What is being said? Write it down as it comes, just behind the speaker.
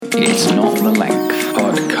It's Not the Length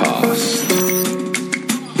podcast.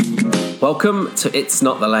 Welcome to It's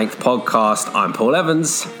Not the Length podcast. I'm Paul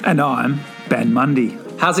Evans. And I'm Ben Mundy.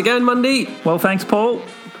 How's it going, Mundy? Well, thanks, Paul.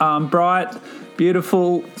 Bright,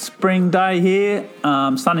 beautiful spring day here.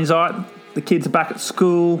 Sun is out. The kids are back at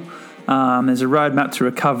school. There's a roadmap to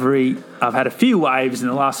recovery. I've had a few waves in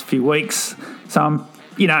the last few weeks. So I'm,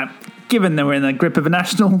 given that we're in the grip of a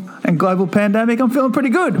national and global pandemic, I'm feeling pretty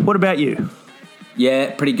good. What about you?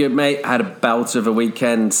 Yeah, pretty good, mate. I had a belt of a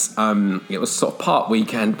weekend. It was sort of part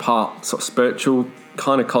weekend, part sort of spiritual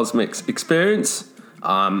kind of cosmic experience.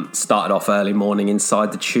 Started off early morning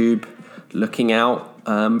inside the tube, looking out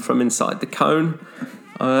from inside the cone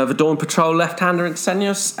of a Dawn Patrol left-hander in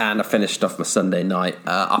Xenios, and I finished off my Sunday night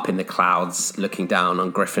up in the clouds, looking down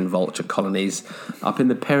on griffin vulture colonies up in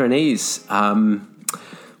the Pyrenees,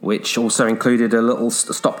 which also included a little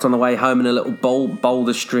stopped on the way home in a little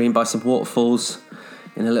boulder stream by some waterfalls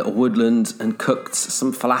in a little woodland, and cooked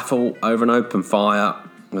some falafel over an open fire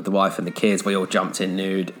with the wife and the kids. We all jumped in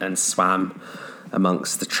nude and swam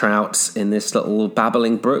amongst the trouts in this little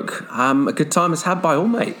babbling brook. A good time is had by all,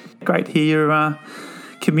 mate. Great to hear you're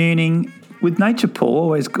communing with nature, Paul.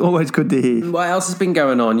 Always good to hear. What else has been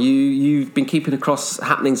going on? You've been keeping across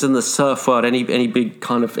happenings in the surf world. Any big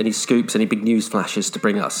any scoops, any big news flashes to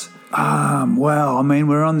bring us? Well, I mean,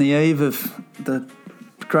 we're on the eve of the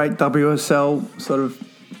great WSL sort of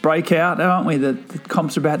breakout, aren't we? The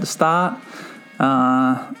comps are about to start.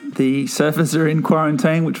 The surfers are in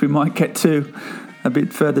quarantine, which we might get to a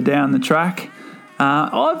bit further down the track.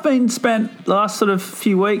 I've been spent the last sort of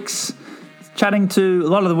few weeks chatting to a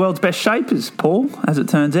lot of the world's best shapers, Paul, as it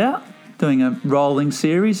turns out, doing a rolling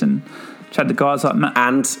series, and chatted to guys like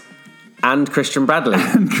Matt and Christian Bradley.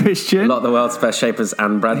 And Christian. A lot of the world's best shapers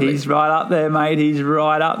and Bradley. He's right up there, mate. He's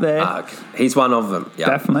right up there. Okay. He's one of them. Yeah.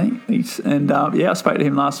 Definitely. I spoke to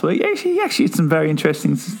him last week. He actually had some very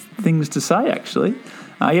interesting things to say, actually.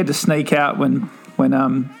 He had to sneak out when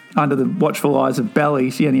under the watchful eyes of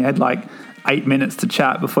Belly, he only had like 8 minutes to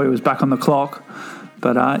chat before he was back on the clock.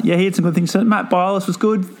 But, he had some good things. Matt Byles was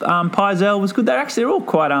good. Pizell was good. They're all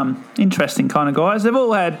quite interesting kind of guys. They've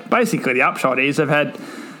all had, basically the upshot is they've had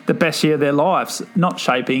the best year of their lives, not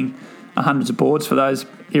shaping hundreds of boards for those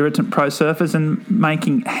irritant pro surfers and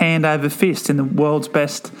making hand over fist in the world's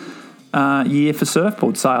best year for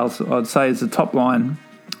surfboard sales, I'd say, is the top line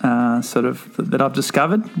sort of that I've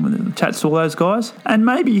discovered when the chats to all those guys. And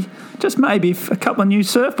maybe, just maybe, if a couple of new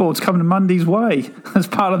surfboards come to Mundy's way as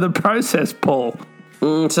part of the process, Paul.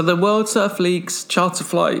 So the World Surf League's charter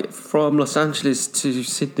flight from Los Angeles to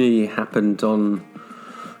Sydney happened on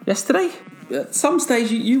yesterday. At some stage,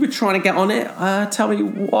 you were trying to get on it. Tell me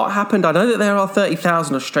what happened. I know that there are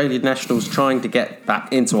 30,000 Australian nationals trying to get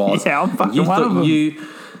back into Oz. Yeah, I'm fucking one of them.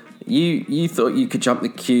 You thought you could jump the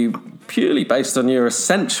queue purely based on your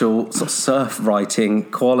essential sort of surf writing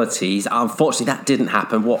qualities. Unfortunately, that didn't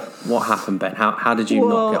happen. What happened, Ben? How did you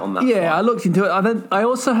not get on that? Yeah, flight? I looked into it. I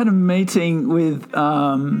also had a meeting with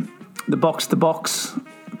the Box to Box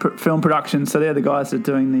film production. So they're the guys that are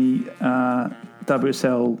doing the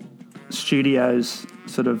WSL Studios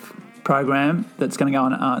sort of program that's going to go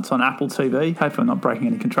on. It's on Apple TV. Hopefully I'm not breaking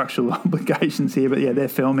any contractual obligations here, but yeah, they're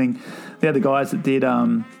filming. They're the guys that did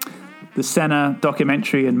the Senna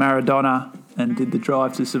documentary and Maradona and did the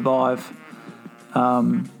Drive to Survive,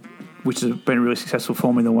 which has been a really successful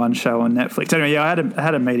Formula One show on Netflix. Anyway, yeah, I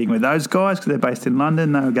had a meeting with those guys because they're based in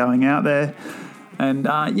London. They were going out there, and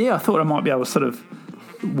I thought I might be able to sort of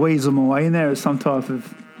weasel my way in there as some type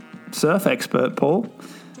of surf expert, Paul.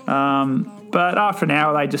 But after an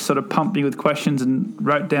hour, they just sort of pumped me with questions and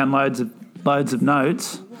wrote down loads of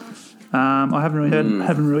notes. I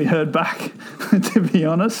haven't really heard back, to be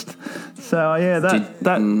honest. So yeah,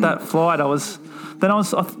 that flight, I was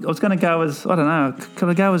going to go as, I don't know, could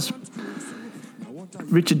I go as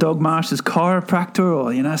Richard Dogmarsh's chiropractor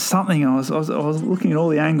or something? I was looking at all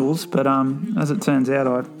the angles, but as it turns out,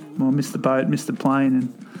 I missed the boat, missed the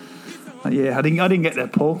plane, and I didn't get there,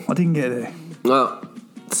 Paul. I didn't get there. Well,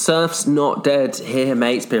 surf's not dead here,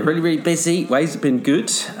 mate. It's been really, really busy. Waves have been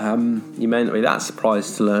good. You may not be that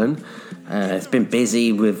surprised to learn. It's been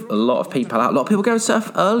busy with a lot of people out. A lot of people go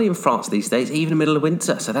surf early in France these days, even in the middle of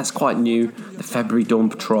winter. So that's quite new. The February Dawn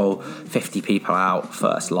Patrol, 50 people out,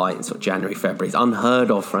 first light in sort of January, February. It's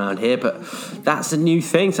unheard of around here, but that's a new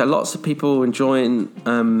thing. So lots of people enjoying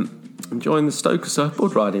the Stoker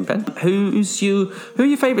surfboard riding, Ben. Who are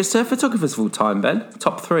your favourite surf photographers of all time, Ben?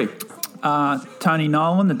 Top three. Tony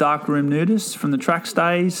Nolan, the darkroom nudist from the track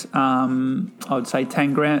stays. I would say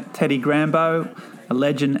Teddy Grambo, a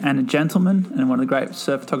legend and a gentleman, and one of the great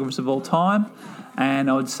surf photographers of all time. And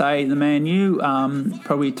I would say the man you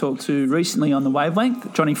probably talked to recently on the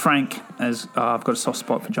wavelength, Johnny Frank, as I've got a soft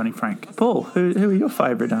spot for Johnny Frank. Paul, who are your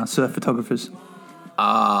favourite surf photographers?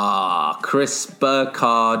 Chris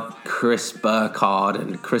Burkard,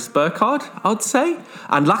 I'd say.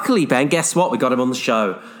 And luckily, Ben, guess what? We got him on the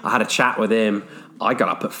show. I had a chat with him. I got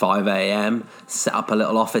up at 5 a.m, set up a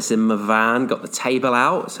little office in my van, got the table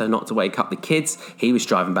out so not to wake up the kids. He was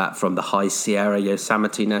driving back from the High Sierra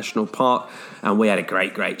Yosemite National Park, and we had a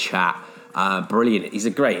great chat. Brilliant. He's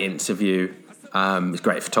a great interview. He's a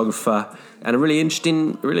great photographer and a really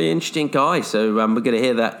interesting guy. So we're going to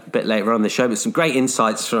hear that a bit later on in the show. But some great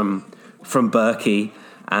insights from Berkey.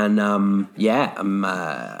 And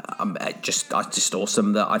just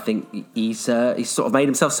awesome that I think he's sort of made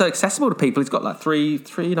himself so accessible to people. He's got like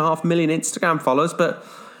 3.5 million Instagram followers, but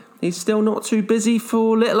he's still not too busy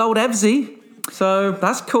for little old Evsy. So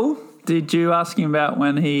that's cool. Did you ask him about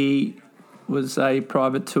when he was a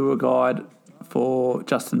private tour guide for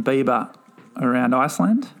Justin Bieber around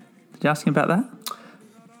Iceland? Did you ask him about that?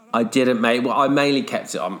 I didn't, mate. Well, I mainly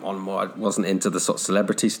kept it on more. I wasn't into the sort of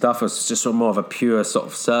celebrity stuff. It was just sort of more of a pure sort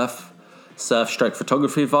of surf stroke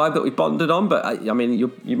photography vibe that we bonded on. But I mean,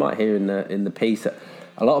 you might hear in the piece that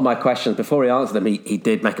a lot of my questions, before he answered them, he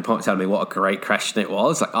did make a point telling me what a great question it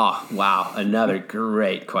was. Like, oh wow, another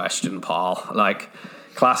great question, Paul. Like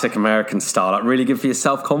classic American style, like really good for your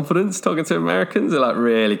self-confidence. Talking to Americans, they like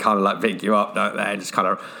really kind of like pick you up, don't they? And just kind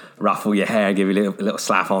of ruffle your hair, give you a little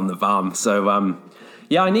slap on the bum. So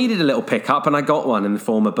yeah, I needed a little pickup, and I got one in the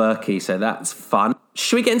form of Berkey, so that's fun.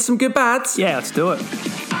 Should we get in some good bads? Yeah, let's do it.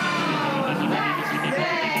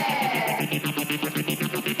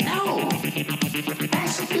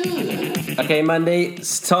 Okay, Mandy,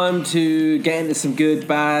 it's time to get into some good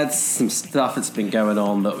bads, some stuff that's been going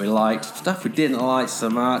on that we liked, stuff we didn't like so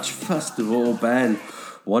much. First of all, Ben,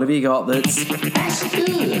 what have you got that's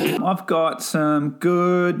good? I've got some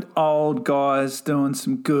good old guys doing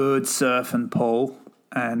some good surfing, Paul.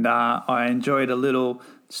 And I enjoyed a little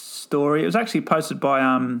story. It was actually posted by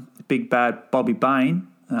big bad Bobby Bain,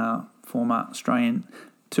 former Australian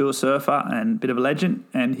tour surfer and bit of a legend.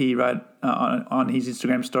 And he wrote on his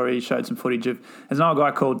Instagram story, he showed some footage of, there's an old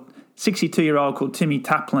guy 62-year-old called Timmy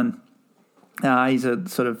Taplin. He's a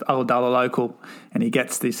sort of Ulladulla local, and he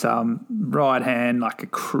gets this right hand, like a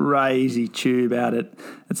crazy tube out at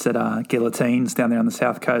Guillotines down there on the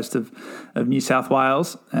south coast of New South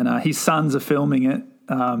Wales. And his sons are filming it,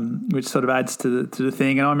 which sort of adds to the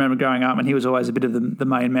thing. And I remember growing up, and he was always a bit of the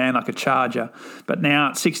main man, like a charger. But now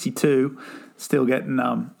at 62, still getting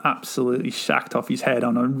absolutely shacked off his head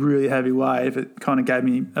on a really heavy wave. It kind of gave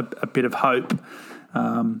me a bit of hope.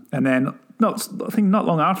 And then not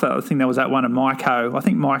long after that, I think there was that one of Maiko. I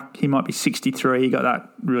think he might be 63. He got that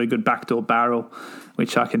really good backdoor barrel,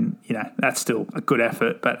 which that's still a good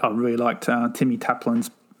effort. But I really liked Timmy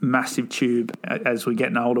Taplin's massive tube as we're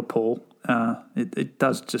getting older, Paul. It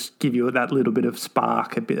does just give you that little bit of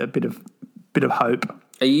spark, a bit of hope.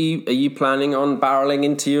 Are you planning on barreling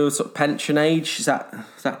into your sort of pension age? Is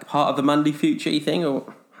that part of the Monday future, you think,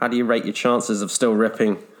 or how do you rate your chances of still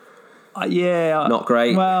ripping? Not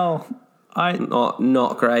great. Well,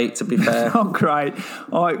 not great, to be fair. Not great.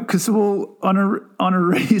 Because on a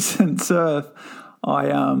recent surf,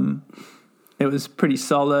 it was pretty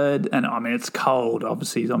solid, and I mean it's cold.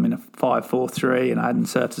 Obviously, I'm in a 5.43, and I hadn't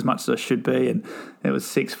surfed as much as I should be, and it was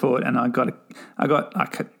 6 foot, and I got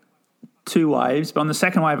like 2 waves. But on the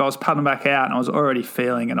second wave, I was paddling back out, and I was already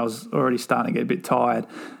feeling, and I was already starting to get a bit tired,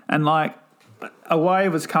 and like a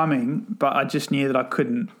wave was coming, but I just knew that I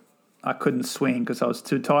couldn't swing because I was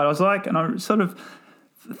too tired. I was like, and I sort of,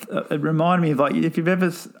 it reminded me of like, if you've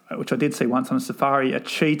ever, which I did see once on a safari, a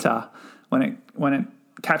cheetah, when it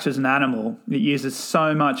catches an animal, it uses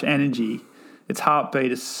so much energy. Its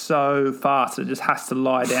heartbeat is so fast, it just has to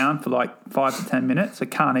lie down for like 5 to 10 minutes.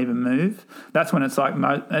 It can't even move. That's when it's like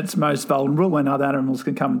it's most vulnerable, when other animals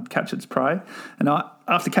can come and catch its prey. And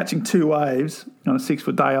after catching 2 waves on a 6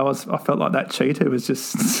 foot day, I felt like that cheetah was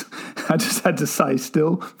just, I just had to stay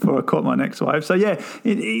still before I caught my next wave. So yeah,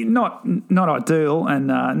 not ideal, and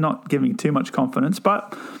not giving too much confidence,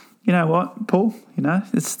 but you know what, Paul?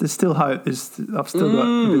 There's still hope. I've still got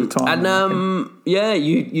a bit of time. And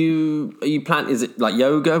you plan? Is it like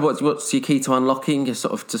yoga? What's your key to unlocking? Your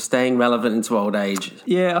sort of to staying relevant into old age?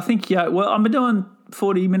 Yeah, I think Well, I've been doing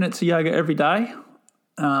 40 minutes of yoga every day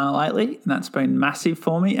lately, and that's been massive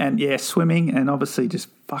for me. And yeah, swimming, and obviously just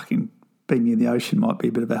fucking being near the ocean might be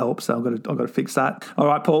a bit of a help. So I've got to fix that. All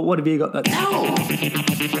right, Paul, what have you got? That's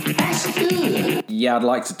good. Yeah, I'd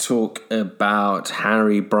like to talk about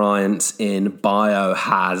Harry Bryant in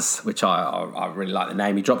Biohazard, which I really like the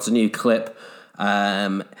name. He dropped a new clip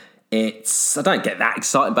I don't get that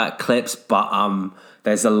excited about clips, but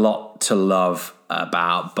there's a lot to love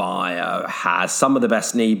about Biohazard. Some of the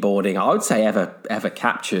best kneeboarding I would say ever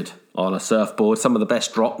captured on a surfboard. Some of the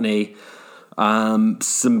best drop knee.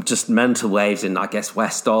 Some just mental waves in, I guess,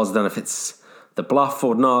 West Oz. I don't know if it's the Bluff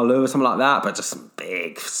or Nalu or something like that, but just some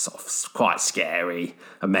big, sort of quite scary,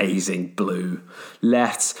 amazing blue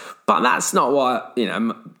lefts. But that's not what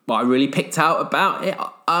I really picked out about it.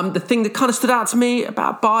 The thing that kind of stood out to me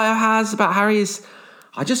about Biohazard, about Harry, is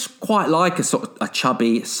I just quite like a sort of a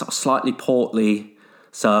chubby, sort of slightly portly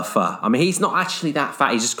surfer. I mean, he's not actually that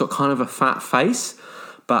fat. He's just got kind of a fat face.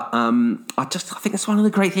 But I think that's one of the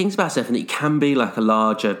great things about surfing, that you can be like a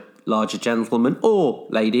larger gentleman or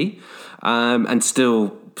lady, and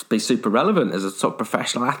still be super relevant as a sort of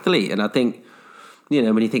professional athlete. And I think, when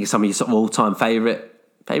you think of some of your sort of all-time favourite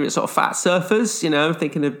sort of fat surfers,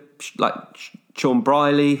 thinking of like Sean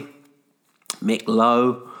Briley, Mick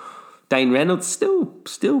Lowe, Dane Reynolds,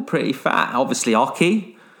 still pretty fat. Obviously,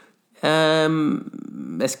 Oki.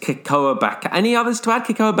 There's Kikoa Baka. Any others to add?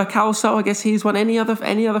 Kikoa Bakalso, I guess he's one. Any other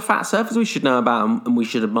fat surfers we should know about and we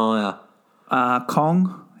should admire?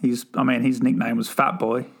 Kong. His nickname was Fat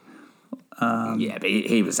Boy. Yeah, but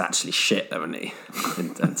he was actually shit, though, wasn't he?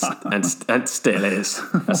 and still is.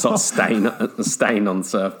 A sort of stain on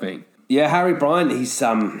surfing. Yeah, Harry Bryant,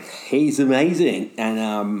 he's amazing,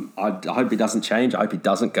 and I hope he doesn't change. I hope he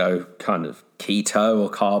doesn't go kind of keto or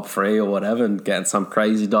carb free or whatever and get some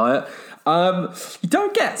crazy diet. You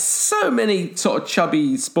don't get so many sort of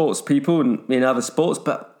chubby sports people in other sports,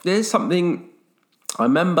 but there's something I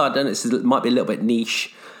remember. I don't know, it might be a little bit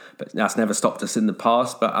niche, but that's never stopped us in the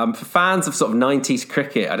past. But for fans of sort of 90s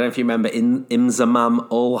cricket, I don't know if you remember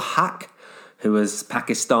Imzamam ul Haq, who was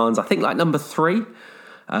Pakistan's, I think, like number 3.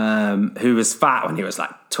 Who was fat when he was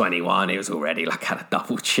like 21. He was already like had a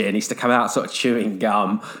double chin. He used to come out sort of chewing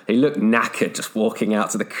gum. He looked knackered just walking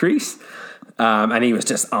out to the crease. And he was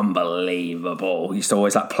just unbelievable. He used to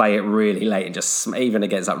always like play it really late and just even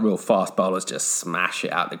against like real fast bowlers, just smash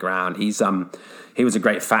it out the ground. He was a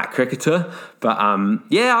great fat cricketer. But I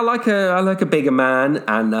like a bigger man,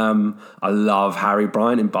 and I love Harry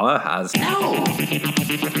Bryant in Biohazard. No,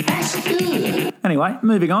 that's good. Anyway,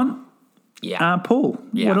 moving on. Yeah. Paul,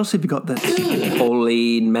 Yeah. What else have you got there?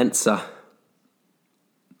 Pauline Mensah.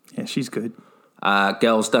 Yeah, she's good.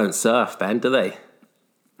 Girls don't surf, Ben, do they?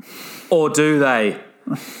 Or do they?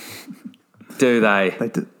 Do they? They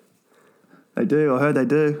do. They do. I heard they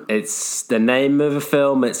do. It's the name of a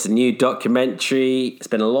film. It's a new documentary. It's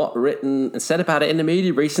been a lot written and said about it in the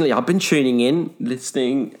media recently. I've been tuning in,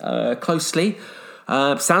 listening closely.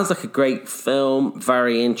 Sounds like a great film,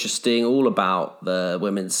 very interesting, all about the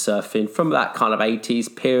women's surfing from that kind of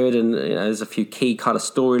 80s period. And there's a few key kind of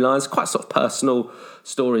storylines, quite sort of personal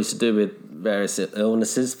stories to do with various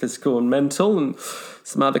illnesses, physical and mental, and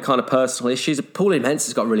some other kind of personal issues. Pauline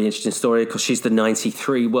Mensah's got a really interesting story because she's the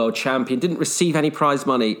 93 world champion, didn't receive any prize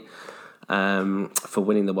money for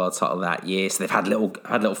winning the world title that year. So they've had a little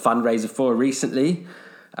fundraiser for her recently.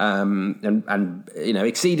 And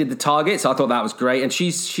exceeded the target, so I thought that was great. And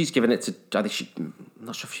she's given it to, I think I'm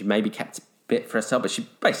not sure if she maybe kept a bit for herself, but she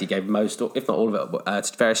basically gave most, if not all of it,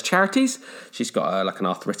 to various charities. She's got like an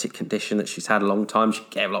arthritic condition that she's had a long time. She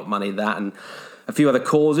gave a lot of money to that and a few other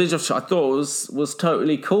causes, which I thought was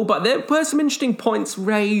totally cool. But there were some interesting points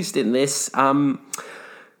raised in this.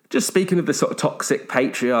 Just speaking of the sort of toxic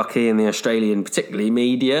patriarchy in the Australian, particularly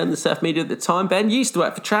media and the surf media at the time, Ben, you used to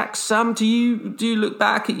work for Trax. Do you look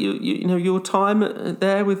back at your time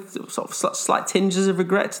there with sort of slight tinges of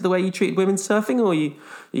regret to the way you treated women surfing, or do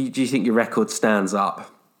you think your record stands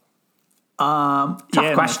up?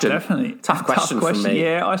 Tough question. Definitely. Tough question for me.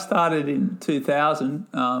 Yeah, I started in 2000,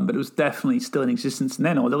 but it was definitely still in existence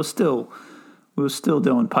then. Or we were still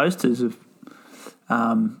doing posters of,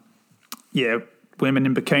 women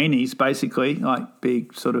in bikinis, basically, like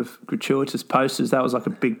big sort of gratuitous posters. That was like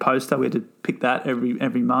a big poster. We had to pick that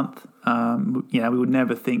every month. We would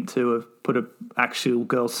never think to have put an actual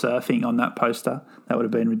girl surfing on that poster. That would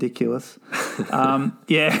have been ridiculous. Mate,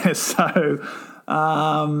 it's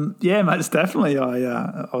definitely,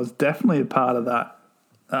 I was definitely a part of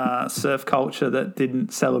that surf culture that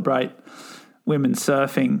didn't celebrate women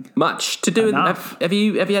surfing. Much to do enough. Have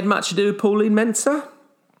you had much to do with Pauline Mensah?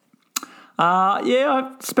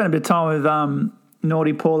 I spent a bit of time with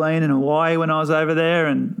Naughty Pauline in Hawaii when I was over there,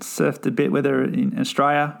 and surfed a bit with her in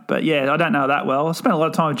Australia. But yeah, I don't know her that well. I spent a lot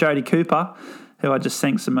of time with Jodie Cooper, who I just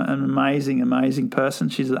think's an amazing, amazing person.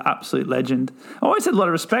 She's an absolute legend. I always had a lot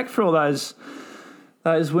of respect for all those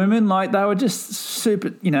women. Like, they were just super,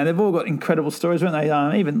 they've all got incredible stories, weren't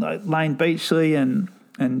they? Even like Lane Beachley and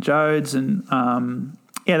and Jodes, and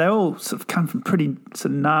they all sort of come from pretty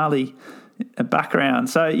sort of gnarly background.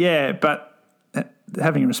 So but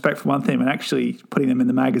having respect for one thing and actually putting them in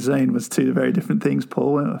the magazine was two very different things,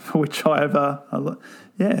 Paul. For which I have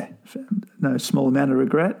no small amount of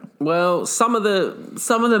regret. Well, some of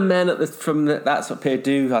the men from that sort of period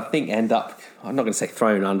do, I think, end up, I'm not going to say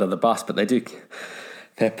thrown under the bus, but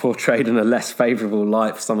they're portrayed in a less favourable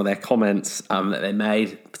light for some of their comments that they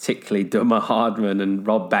made, particularly Duma Hardman and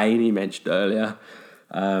Rob Bain, you mentioned earlier.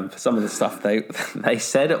 For some of the stuff they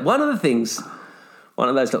said. One of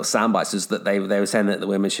those little sound bites was that they were saying that the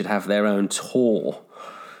women should have their own tour,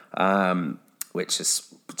 which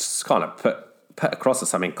is kind of put across as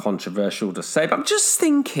something controversial to say. But I'm just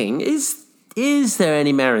thinking, is there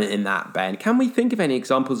any merit in that, Ben? Can we think of any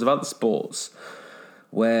examples of other sports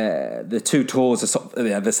where the two tours are sort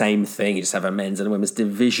of the same thing? You just have a men's and a women's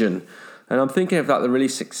division. And I'm thinking of like the really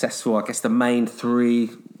successful, I guess the main three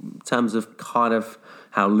in terms of kind of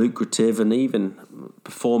how lucrative and even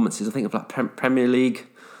performances. I think of like Premier League,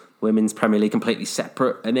 Women's Premier League completely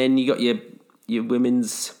separate. And then you got your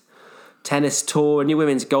women's tennis tour and your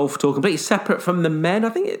women's golf tour completely separate from the men. I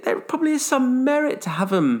think there probably is some merit to have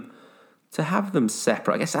them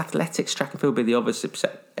separate. I guess athletics, track and field would be the obvious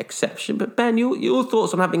exception. But Ben, your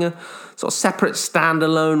thoughts on having a sort of separate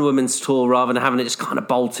standalone women's tour rather than having it just kind of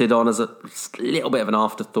bolted on as a little bit of an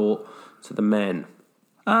afterthought to the men?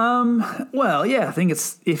 Well, yeah, I think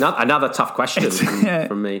it's... Another tough question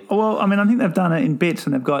from me. Well, I mean, I think they've done it in bits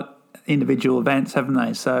and they've got individual events, haven't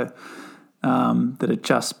they? So that are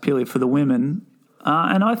just purely for the women.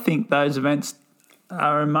 And I think those events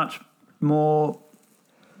are much more...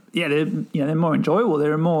 Yeah, they're more enjoyable.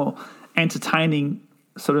 They're a more entertaining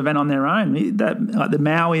sort of event on their own. Like the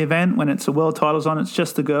Maui event, when it's a world titles on, it's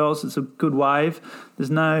just the girls. It's a good wave.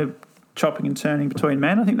 There's no chopping and turning between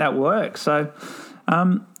men. I think that works. So...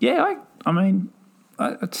 it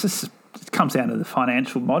comes down to the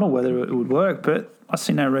financial model, whether it would work, but I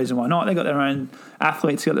see no reason why not. They've got their own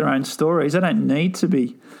athletes, got their own stories. They don't need to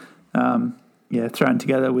be thrown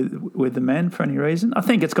together with the men for any reason. I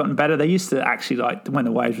think it's gotten better. They used to actually, like, when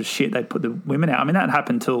the waves was shit, they'd put the women out. I mean, that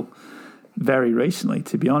happened till very recently,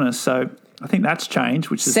 to be honest. So I think that's changed.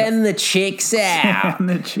 Which is Send the chicks out. Send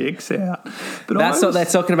the chicks out. But that's what they're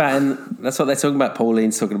talking about, and that's what they're talking about.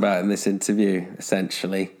 Pauline's talking about in this interview,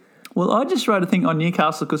 essentially. Well, I just wrote a thing on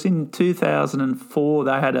Newcastle because in 2004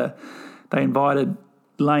 they invited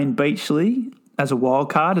Lane Beachley as a wild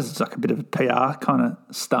card, as it's like a bit of a PR kind of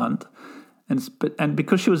stunt, and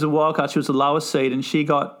because she was a wild card, she was the lowest seed, and she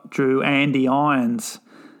drew Andy Irons,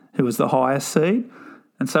 who was the highest seed,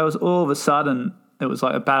 and so it was all of a sudden. It was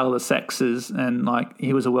like a battle of the sexes, and like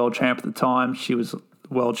he was a world champ at the time. She was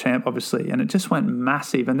world champ, obviously, and it just went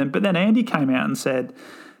massive. But then Andy came out and said,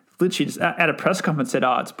 literally just at a press conference, said,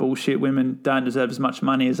 "Oh, it's bullshit. Women don't deserve as much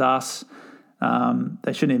money as us.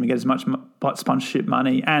 They shouldn't even get as much sponsorship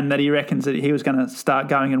money," and that he reckons that he was going to start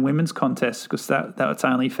going in women's contests because that was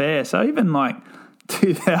only fair. So even like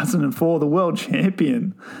 2004, the world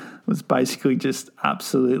champion was basically just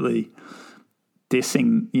absolutely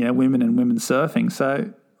dissing, women and women's surfing.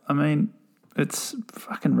 So, I mean, it's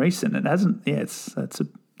fucking recent. It hasn't. Yeah,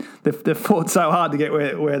 they've fought so hard to get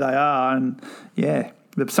where they are, and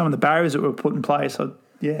some of the barriers that were put in place. I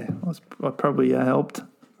probably helped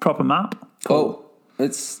prop them up. Well,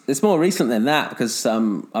 it's more recent than that because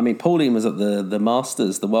Pauline was at the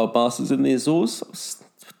Masters, the World Masters in the Azores,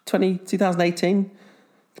 2018.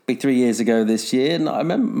 It'll be 3 years ago this year, and I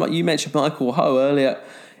remember you mentioned Michael Ho earlier.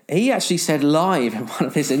 He actually said live in one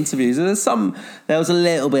of his interviews, there was a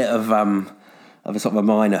little bit of a sort of a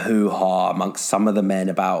minor hoo-ha amongst some of the men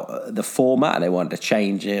about the format. They wanted to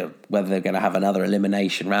change it, whether they're going to have another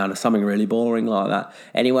elimination round or something really boring like that.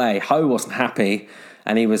 Anyway, Ho wasn't happy,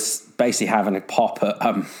 and he was basically having a pop at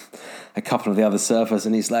a couple of the other surfers,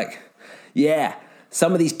 and he's like, yeah,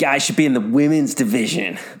 some of these guys should be in the women's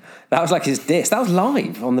division. That was like his diss. That was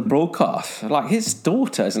live on the broadcast. Like, his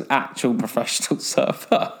daughter is an actual professional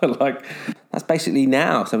surfer. Like, that's basically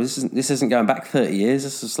now. So this isn't going back 30 years.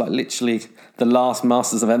 This is like literally the last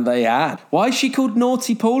Masters event they had. Why is she called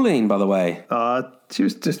Naughty Pauline, by the way? She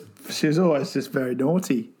was always just very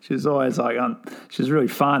naughty. She was always like, she was really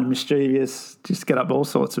fun, mischievous, just get up all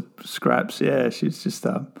sorts of scraps. Yeah, she was just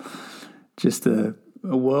a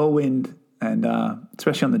whirlwind. And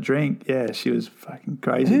especially on the drink, she was fucking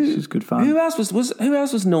crazy. She was good fun. Who else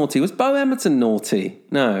was naughty? Was Bo Emerton naughty?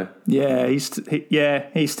 No. Yeah,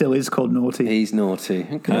 he still is called naughty. He's naughty.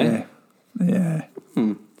 Okay. Yeah.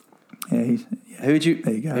 Who would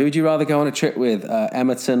you rather go on a trip with,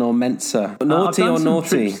 Emerton or Mensah? Naughty or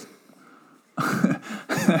naughty?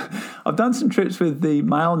 I've done some trips with the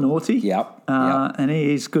male Naughty. Yep. And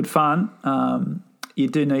he is good fun. You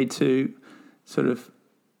do need to sort of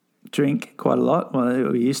drink quite a lot.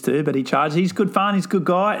 Well, he used to, but he charges. He's good fun. He's a good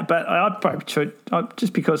guy. But I'd probably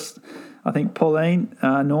just because I think Pauline,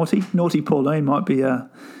 Naughty Pauline might be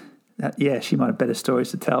she might have better stories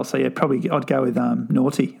to tell. So, yeah, probably I'd go with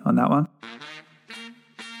Naughty on that one.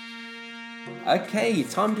 Okay,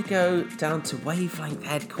 time to go down to Wavelength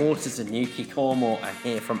headquarters in Newquay, Cornwall, and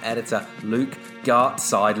hear from editor Luke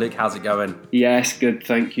Gartside. Luke, how's it going? Yes, good,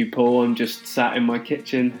 thank you, Paul. I'm just sat in my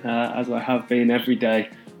kitchen, as I have been every day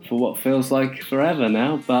for what feels like forever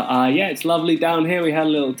now. But it's lovely down here. We had a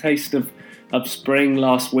little taste of spring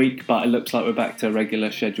last week, but it looks like we're back to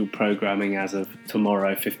regular scheduled programming as of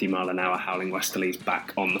tomorrow. 50 mile an hour howling westerlies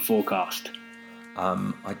back on the forecast.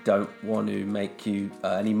 I don't want to make you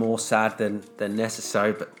any more sad than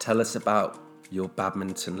necessary, but tell us about your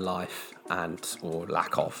badminton life or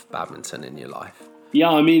lack of badminton in your life. Yeah,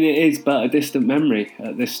 I mean, it is but a distant memory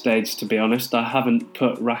at this stage, to be honest. I haven't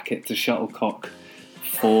put racket to shuttlecock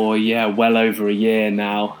for well over a year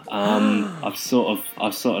now. I've sort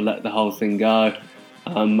of let the whole thing go.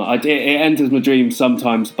 It enters my dreams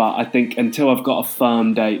sometimes, but I think until I've got a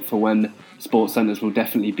firm date for when sports centres will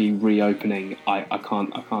definitely be reopening, I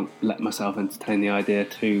can't let myself entertain the idea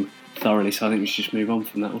too thoroughly. So I think we should just move on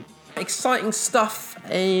from that one. Exciting stuff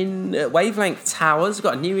in Wavelength Towers. We've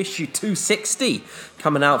got a new issue 260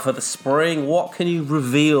 coming out for the spring. What can you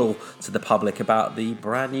reveal to the public about the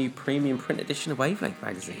brand new premium print edition of Wavelength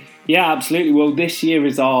magazine? Yeah, absolutely. Well, this year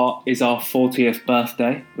is our 40th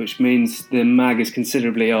birthday, which means the mag is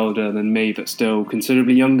considerably older than me, but still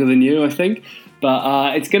considerably younger than you, I think.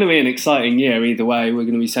 But it's going to be an exciting year either way. We're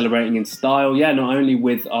going to be celebrating in style, not only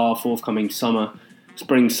with our forthcoming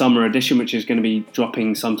spring-summer edition, which is going to be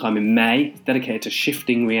dropping sometime in May, dedicated to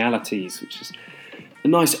shifting realities, which is a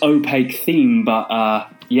nice opaque theme, but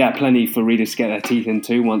plenty for readers to get their teeth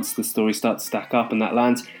into once the story starts to stack up and that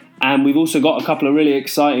lands. And we've also got a couple of really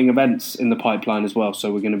exciting events in the pipeline as well.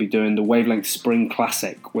 So we're going to be doing the Wavelength Spring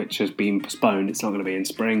Classic, which has been postponed. It's not going to be in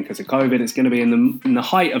spring because of COVID. It's going to be in the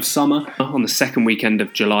height of summer on the second weekend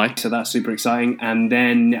of July. So that's super exciting. And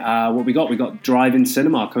then we got Drive-In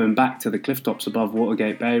Cinema coming back to the clifftops above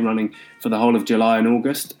Watergate Bay, running for the whole of July and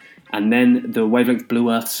August. And then the Wavelength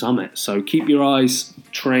Blue Earth Summit. So keep your eyes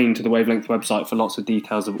trained to the Wavelength website for lots of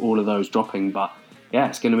details of all of those dropping. But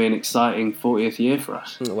it's going to be an exciting 40th year for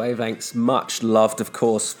us. Wavelength's much loved, of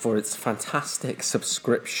course, for its fantastic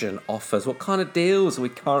subscription offers. What kind of deals are we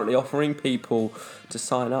currently offering people to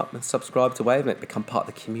sign up and subscribe to Wavelength, become part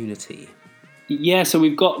of the community? Yeah, so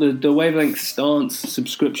we've got the Wavelength Stance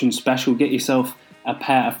subscription special. Get yourself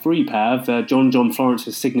a free pair of John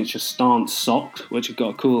Florence's signature Stance socks, which have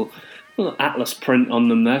got a cool little atlas print on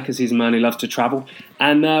them there because he's a man who loves to travel.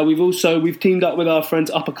 And we've teamed up with our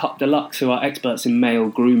friends Uppercut Deluxe, who are experts in male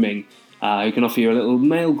grooming, who can offer you a little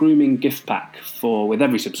male grooming gift pack with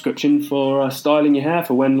every subscription for styling your hair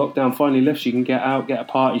for when lockdown finally lifts. You can get a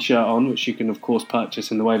party shirt on, which you can of course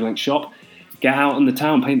purchase in the Wavelength shop. Get out in the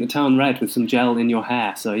town, paint the town red with some gel in your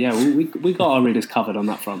hair. So we got our readers covered on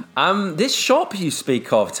that front. This shop you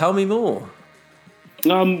speak of, tell me more.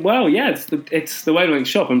 It's the Wavelength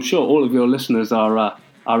shop. I'm sure all of your listeners are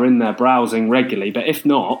in there browsing regularly, but if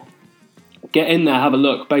not, get in there, have a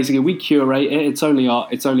look. Basically, we curate it. It's only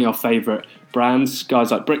our favourite brands, guys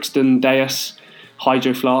like Brixton, Deus,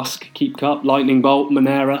 Hydro Flask, Keep Cup, Lightning Bolt,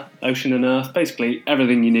 Monera, Ocean and Earth. Basically,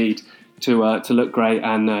 everything you need to look great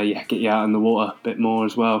and get you out in the water a bit more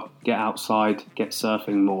as well. Get outside, get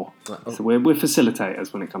surfing more. So we're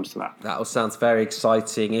facilitators when it comes to that. That all sounds very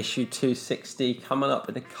exciting. Issue 260 coming up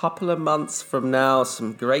in a couple of months from now.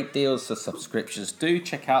 Some great deals for subscriptions. Do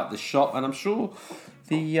check out the shop, and I'm sure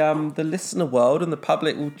the listener world and the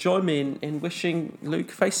public will join me in wishing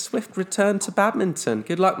Luke a swift return to badminton.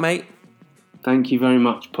 Good luck, mate. Thank you very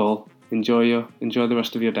much, Paul. Enjoy the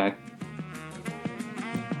rest of your day.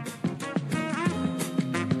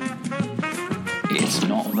 It's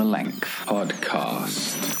Not the Length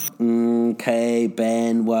Podcast. Okay,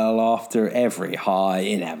 Ben. Well, after every high,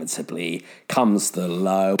 inevitably comes the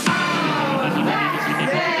low.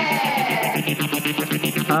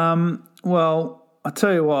 Well, I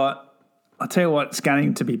tell you what, it's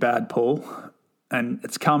going to be bad, Paul, and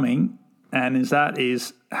it's coming, and that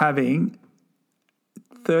is having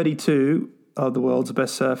 32 of the world's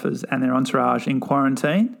best surfers and their entourage in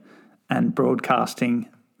quarantine and broadcasting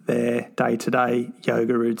their day-to-day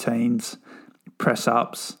yoga routines,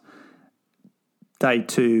 press-ups, day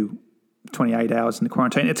 2, 28 hours in the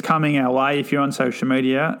quarantine. It's coming our way. If you're on social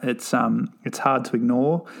media, it's hard to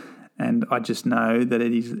ignore, and I just know that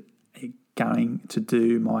it is going to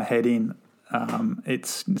do my head in.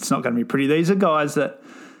 It's not going to be pretty. These are guys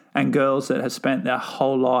and girls that have spent their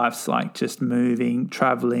whole lives like just moving,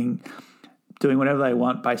 traveling, doing whatever they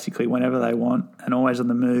want, basically whenever they want, and always on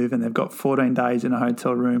the move. And they've got 14 days in a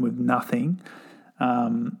hotel room with nothing,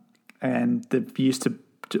 and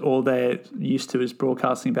all they're used to is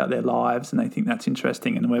broadcasting about their lives, and they think that's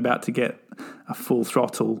interesting. And we're about to get a full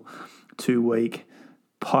throttle 2-week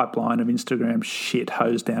pipeline of Instagram shit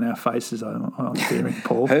hosed down our faces. I'm fearing,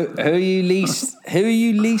 Paul. Who are you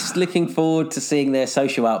least looking forward to seeing their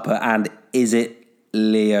social output, and is it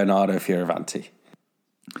Leonardo Fioravanti?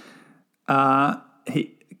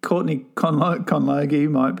 Courtney Conlogue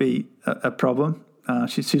might be a problem.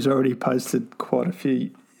 She's already posted quite a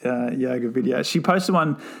few yoga videos. She posted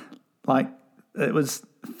one like it was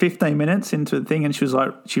 15 minutes into the thing, and she was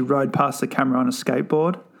like, she rode past the camera on a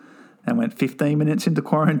skateboard and went 15 minutes into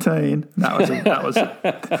quarantine. That was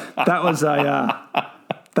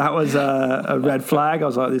a red flag. I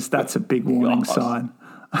was like, that's a big warning sign.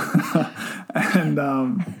 And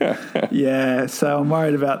yeah, so I'm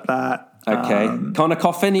worried about that. Okay. Connor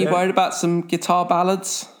Coffin, are you worried about some guitar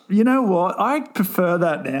ballads? You know what? I prefer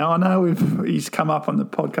that now. I know he's come up on the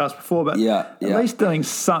podcast before, but at least doing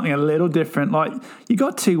something a little different. Like, you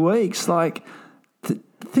got 2 weeks. Like,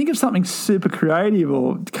 think of something super creative,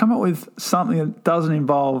 or come up with something that doesn't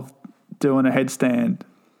involve doing a headstand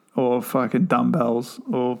or fucking dumbbells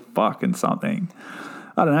or fucking something.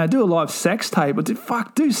 I don't know. Do a live sex tape, or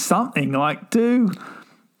do something. Like, do.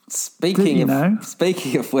 Speaking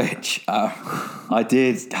of which, I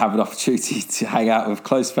did have an opportunity to hang out with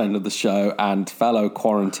close friend of the show and fellow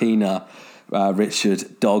quarantiner,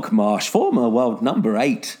 Richard Dog Marsh, former world number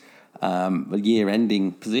 8, a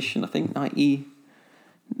year-ending position, I think, 92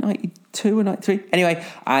 or 93. Anyway,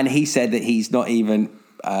 and he said that he's not even...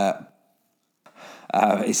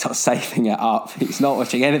 he's not saving it up. He's not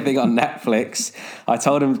watching anything on Netflix. I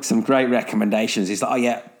told him some great recommendations. He's like, "Oh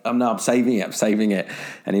yeah, I'm saving it,"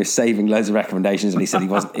 and he was saving loads of recommendations. And he said he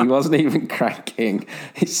wasn't even cranking.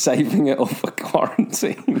 He's saving it all for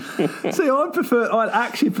quarantine. See, I'd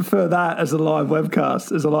actually prefer that as a live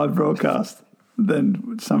webcast, as a live broadcast,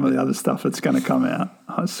 than some of the other stuff that's going to come out.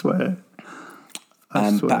 I swear.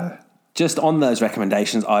 Just on those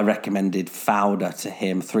recommendations, I recommended Fauda to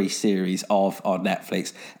him, 3 series on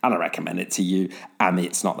Netflix, and I recommend it to you and the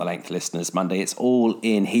It's Not the Length listeners Monday. It's all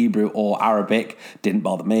in Hebrew or Arabic. Didn't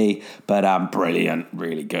bother me, but brilliant,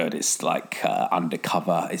 really good. It's like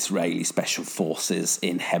undercover Israeli special forces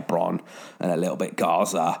in Hebron and a little bit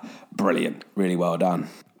Gaza. Brilliant, really well done.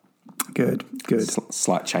 Good.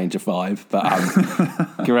 Slight change of vibe, but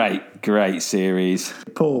great series.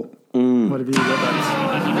 Paul, what have you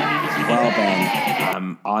got? Well,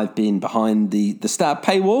 Ben, I've been behind the Stab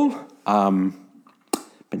paywall.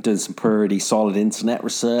 Been doing some pretty solid internet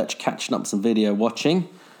research, catching up some video watching.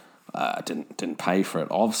 Didn't pay for it,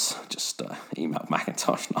 obvs. Just emailed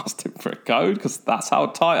Macintosh and asked him for a code because that's how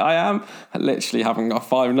tight I am. I literally haven't got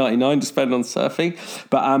 $5.99 to spend on surfing.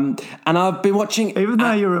 But and I've been watching. Even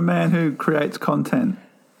though you're a man who creates content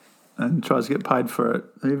and tries to get paid for it,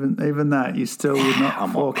 even that, you still would not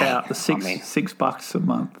fork out the $6 a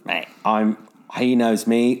month. Mate, he knows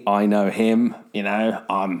me, I know him. You know,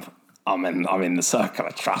 I'm in the circle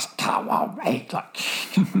of trust. Come on, mate,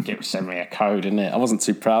 send me a code, innit? I wasn't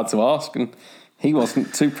too proud to ask, and he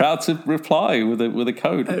wasn't too proud to reply with a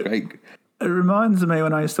code. Great. It reminds me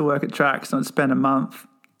when I used to work at Trax, and I'd spend a month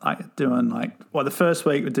doing the first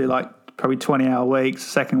week we'd do probably 20-hour weeks,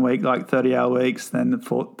 second week 30-hour weeks, then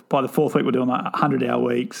by the fourth week we're doing 100-hour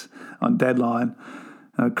weeks on deadline.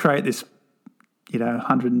 And I'd create this,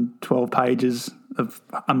 112 pages of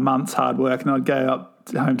a month's hard work, and I'd go up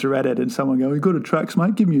home to Reddit and someone go, "You got a Trax,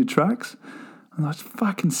 mate? Give me a Trax." And I was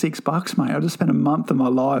fucking $6, mate. I just spent a month of my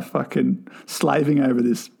life fucking slaving over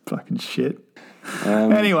this fucking shit.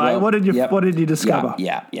 Anyway, what did you discover?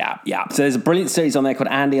 Yeah. So there's a brilliant series on there called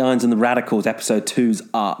Andy Irons and the Radicals. Episode 2's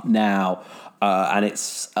up now. And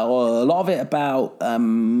it's a lot of it about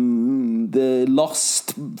the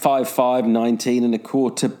lost 19 and a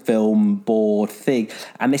quarter film board thing.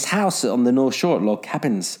 And this house on the North Shore at Log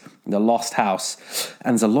Cabins, the Lost House.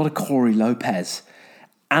 And there's a lot of Corey Lopez.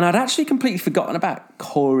 And I'd actually completely forgotten about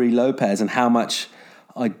Corey Lopez and how much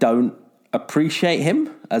I don't appreciate him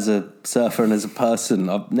as a surfer and as a person.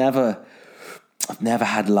 I've never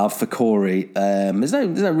had love for Corey. There's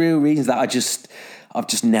no real reasons that I've just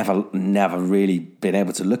never really been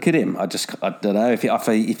able to look at him. I don't know if he's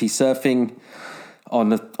surfing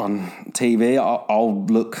on TV,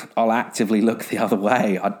 I'll actively look the other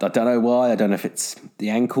way. I don't know why. I don't know if it's the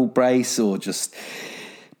ankle brace or just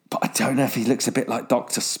But I don't know if he looks a bit like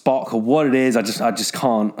Dr. Spock or what it is. I just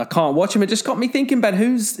can't watch him. It just got me thinking, Ben,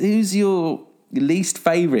 who's your least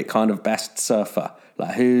favourite kind of best surfer?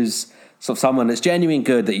 Like who's sort of someone that's genuinely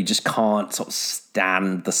good that you just can't sort of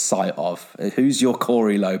stand the sight of? Who's your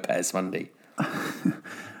Corey Lopez, Mundy?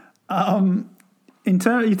 In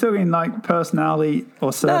terms, you're talking like personality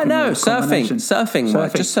or surfing? No, surfing.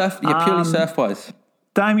 Like, just surf. Yeah, purely surf wise.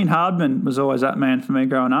 Damien Hardman was always that man for me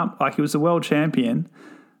growing up. Like he was the world champion,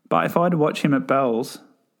 but if I had to watch him at Bells,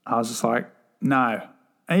 I was just like, no.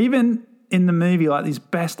 And even in the movie, like his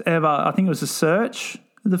best ever, I think it was The Search,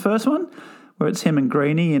 the first one, where it's him and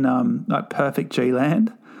Greenie in like perfect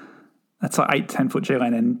G-land. That's like 8-10 foot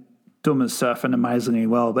G-land, and Dummer's surfing amazingly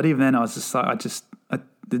well. But even then, I was just like, there's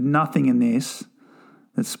nothing in this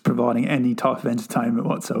that's providing any type of entertainment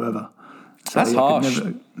whatsoever. So that's harsh.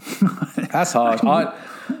 That's harsh.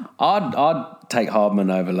 I'd take Hardman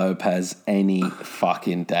over Lopez any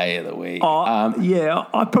fucking day of the week. Yeah,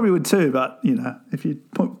 I probably would too. But if you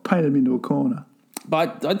painted him into a corner.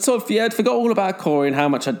 But I'd sort of I'd forgot all about Corey and how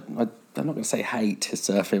much I'm not going to say hate his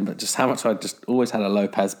surfing, but just how much I just always had a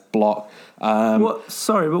Lopez block. But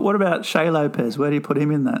what about Shea Lopez? Where do you put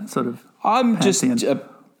him in that sort of? I'm pantheon? just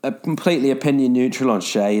a completely opinion neutral on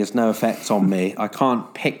Shea. He has no effect on me. I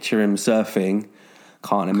can't picture him surfing.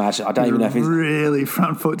 Can't imagine. I don't even know if he's really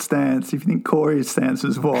front foot stance. If you think Corey's stance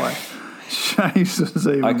was wide, Shea's was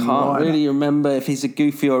even I can't wider. really remember if he's a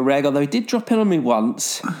goofy or a reg, although he did drop in on me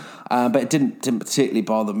once, but it didn't particularly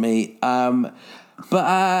bother me. And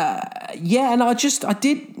I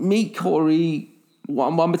did meet Corey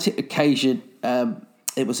on one particular occasion.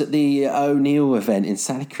 It was at the O'Neill event in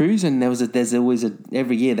Santa Cruz, and there's always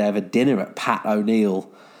every year they have a dinner at Pat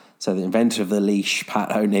O'Neill. So the inventor of the leash,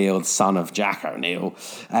 Pat O'Neill, the son of Jack O'Neill,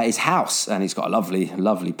 his house, and he's got a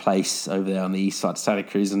lovely place over there on the east side of Santa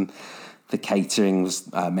Cruz, and the catering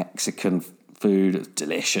was Mexican food,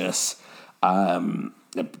 delicious. A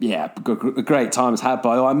great time was had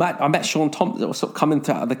by. I met Sean Thompson that was sort of coming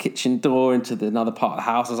out of the kitchen door into another part of the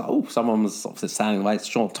house. I was like, oh, someone was sort of standing away. It's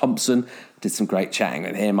Sean Thompson. Did some great chatting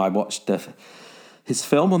with him. I watched his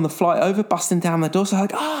film on the flight over, busting down the door. So I'm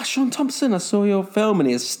like, Sean Thompson, I saw your film, and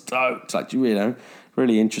he was stoked, like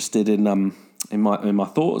really interested in my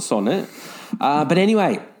thoughts on it. But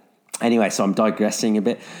anyway, so I'm digressing a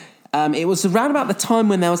bit. It was around about the time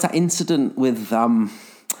when there was that incident with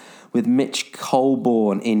Mitch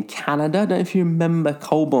Colborne in Canada. I don't know if you remember.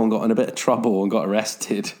 Colborne got in a bit of trouble and got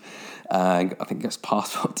arrested. I think his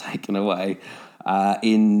passport taken away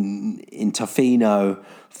in Tofino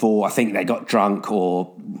for, I think they got drunk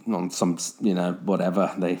or on some,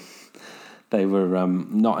 whatever. They were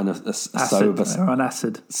not in a sober. They were on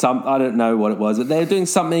acid. I don't know what it was, but they were doing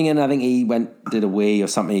something, and I think he did a wee or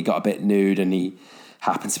something. He got a bit nude, and he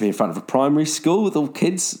happened to be in front of a primary school with all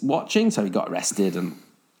kids watching, so he got arrested. And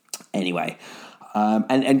anyway,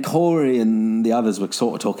 and Corey and the others were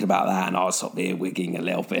sort of talking about that, and I was sort of earwigging a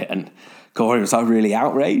little bit, and Corey was really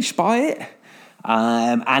outraged by it,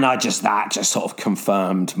 and that just sort of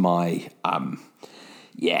confirmed my I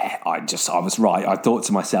was right. I thought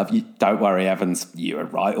to myself, don't worry, Evans, you were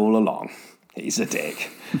right all along. He's a dick.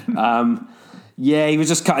 He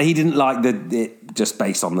was he didn't like it just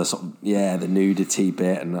based on the sort of, the nudity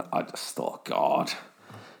bit, and I just thought, God,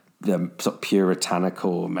 the sort of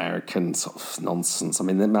puritanical American sort of nonsense. I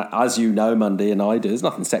mean, as you know, Mundy and I do, there's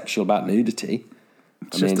nothing sexual about nudity.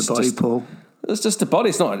 It's just a body pull. It's just a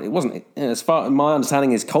body. It wasn't, as far as my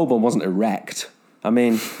understanding is, Colborne wasn't erect. I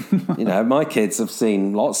mean, my kids have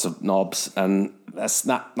seen lots of knobs, and that's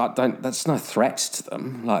no threat to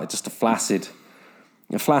them. Like, just a flaccid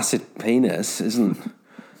penis isn't.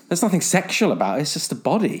 There's nothing sexual about it. It's just a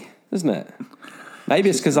body, isn't it?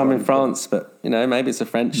 Maybe it's because I'm in France, but maybe it's a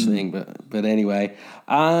French thing. But anyway,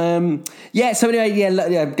 So anyway,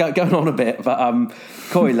 going on a bit, but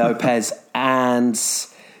Corey Lopez and.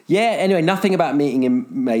 Yeah, anyway, nothing about meeting him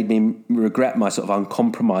made me regret my sort of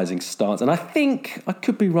uncompromising stance. And I think, I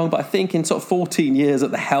could be wrong, but I think in sort of 14 years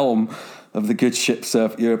at the helm of the good ship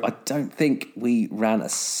Surf Europe, I don't think we ran a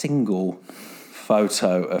single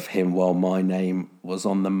photo of him while my name was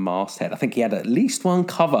on the masthead. I think he had at least one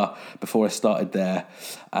cover before I started there.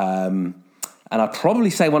 And I'd probably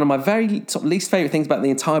say one of my very sort of least favourite things about the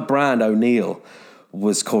entire brand, O'Neill,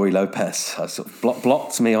 was Corey Lopez. I sort of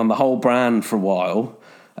blocked me on the whole brand for a while.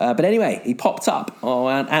 But anyway, he popped up. Oh,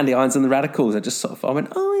 and Andy Irons and the Radicals. I went,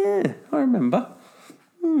 oh yeah, I remember.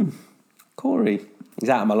 Corey. He's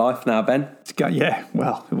out of my life now, Ben. Yeah,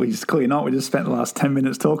 well, we just clearly not. We just spent the last 10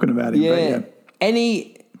 minutes talking about him. Yeah. But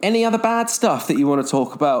Any other bad stuff that you want to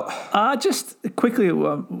talk about? Just quickly,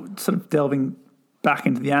 sort of delving back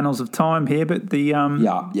into the annals of time here, but the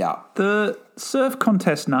the surf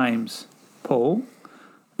contest names, Paul.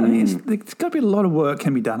 I mean, there's got to be a lot of work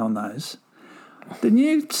can be done on those. The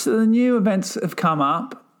new events have come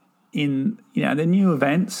up in the new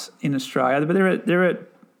events in Australia, but they're at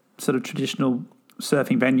sort of traditional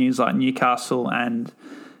surfing venues like Newcastle and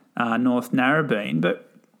North Narrabeen. But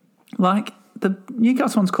like the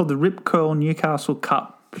Newcastle one's called the Rip Curl Newcastle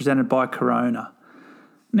Cup, presented by Corona.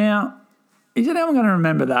 Now, is anyone going to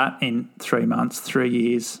remember that in 3 months, 3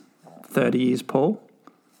 years, 30 years, Paul?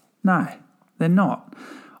 No, they're not.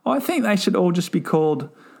 I think they should all just be called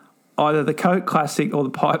either the Coke Classic or the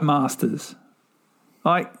Pipe Masters.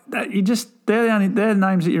 Like that, they're the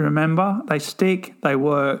names that you remember. They stick, they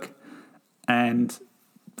work, and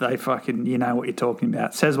they fucking what you're talking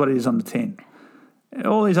about. It says what it is on the tin.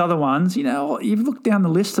 All these other ones, you've looked down the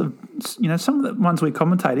list of some of the ones we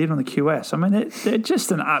commentated even on the QS. I mean, they're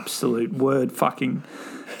just an absolute word fucking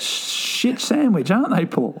shit sandwich, aren't they,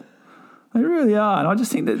 Paul? They really are, and I just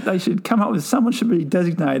think that they should come up with someone should be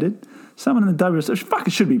designated, someone in the WSL, fuck,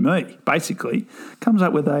 it should be me, basically, comes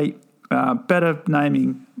up with a better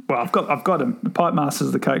naming. Well, I've got them. The Pipe Masters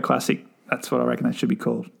of the Coke Classic. That's what I reckon they should be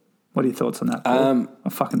called. What are your thoughts on that, Paul? I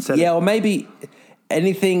fucking said it. Yeah, or maybe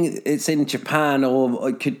anything it's in Japan, or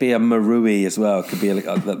it could be a Marui as well. It could be the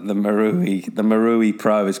Marui. The Marui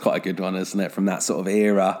Pro is quite a good one, isn't it? From that sort of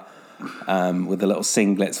era, with the little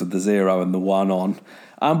singlets with the 0 and the 1 on.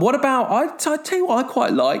 What about, I tell you what I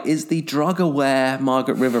quite like is the Drug Aware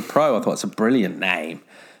Margaret River Pro. I thought it's a brilliant name.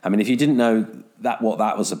 I mean, if you didn't know what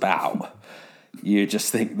that was about, you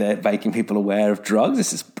just think they're making people aware of drugs.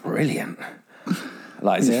 This is brilliant.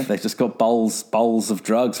 Like as if they've just got bowls of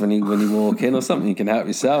drugs when you walk in or something. You can help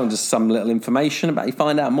yourself and just some little information about you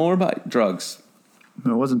find out more about drugs. It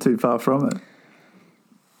wasn't too far from it.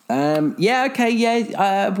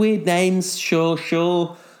 Weird names, sure.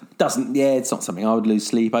 It's not something I would lose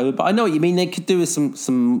sleep over, but I know what you mean. They could do with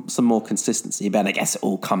some more consistency. But I guess it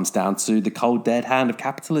all comes down to the cold dead hand of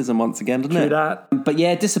capitalism once again, doesn't it? That. But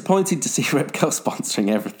yeah, disappointed to see Rip Curl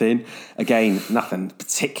sponsoring everything. Again, nothing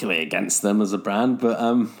particularly against them as a brand, but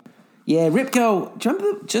Rip Curl. Do you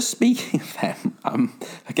remember? Just speaking of them,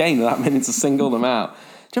 again, without meaning to single them out.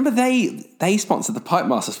 Do you remember they sponsored the Pipe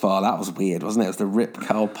Masters file? That was weird, wasn't it? It was the Rip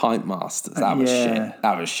Curl Pipe Masters. That was shit.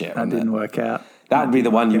 That was shit. That didn't work out. That would be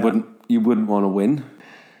the one you wouldn't want to win.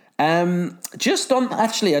 I just want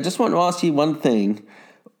to ask you one thing.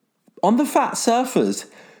 On the Fat Surfers,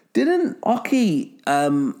 didn't Occy,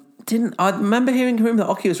 I remember hearing him that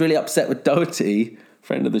Occy was really upset with Doherty,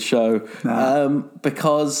 friend of the show,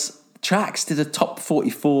 because Trax did a top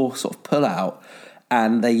 44 sort of pull-out,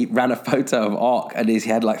 and they ran a photo of Ock, and he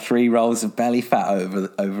had like 3 rolls of belly fat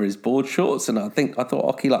over his board shorts, and I thought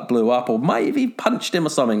Occy like blew up, or maybe he punched him or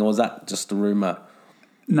something, or was that just a rumour?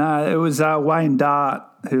 No, it was Wayne Dart,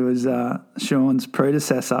 who was Sean's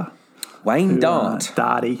predecessor. Wayne Dart?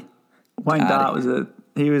 Darty. Wayne Dart was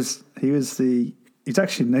he's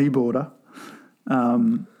actually a kneeboarder,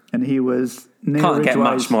 and he was Neil Can't Ridgway's, get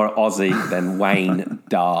much more Aussie than Wayne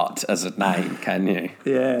Dart as a name, can you?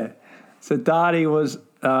 Yeah. So Darty was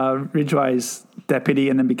Ridgway's deputy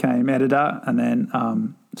and then became editor, and then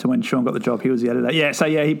so when Sean got the job, he was the editor. Yeah, so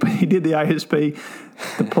he did the ASP,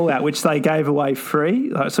 the pull-out, which they gave away free.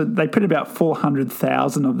 So they printed about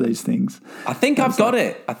 400,000 of these things. I think I've got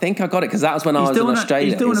it because that was when I was in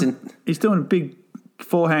Australia. He's doing a big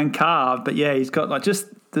forehand carve, but yeah, he's got like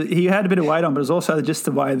he had a bit of weight on, but it was also just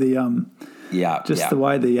the way the the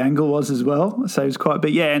way the angle was as well. So he was quite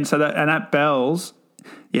big. Yeah, and so at Bell's,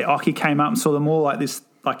 Occy came up and saw them all like this,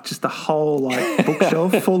 like just a whole like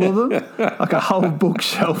bookshelf full of them, like a whole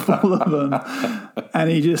bookshelf full of them, and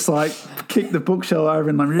he just like kicked the bookshelf over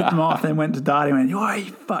and like ripped them off. Then went to Darty and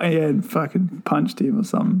went, and fucking punched him or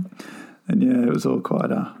something. And it was all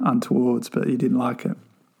quite untowards, but he didn't like it.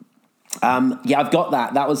 I've got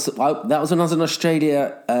that. That was when I was in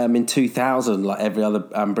Australia in 2000. Like every other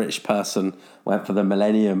British person went for the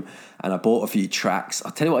Millennium, and I bought a few tracks.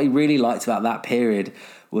 I'll tell you what I really liked about that period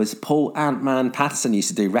was Paul Ant-Man Patterson used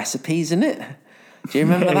to do recipes in it. Do you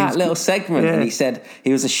remember that little segment? Yeah. And he said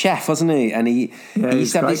he was a chef, wasn't he? And he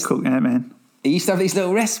used to have these cook, Ant-Man. He used to have these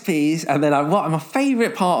little recipes, and then my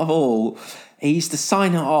favourite part of all, he used to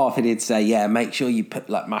sign it off, and he'd say, make sure you put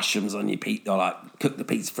like mushrooms on your pizza, or like cook the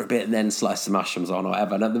pizza for a bit and then slice the mushrooms on or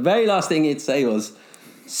whatever. And the very last thing he'd say was,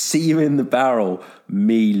 "See you in the barrel,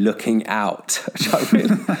 me looking out." Which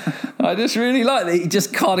I just really like that. He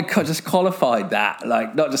just kind of just qualified that,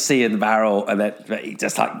 like not just see you in the barrel, and then he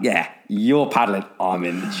just like, you're paddling, I'm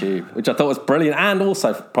in the tube, which I thought was brilliant and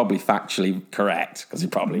also probably factually correct because he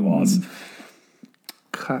probably was.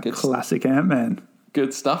 Classic Ant-Man.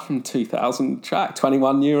 Good stuff from 2000 track,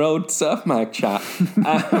 21-year-old Surf Mag chat.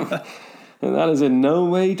 And that is in no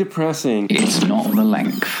way depressing. It's Not the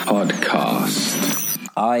Length Podcast.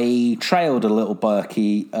 I trailed a little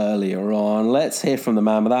Berkey earlier on. Let's hear from the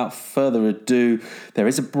man. Without further ado, there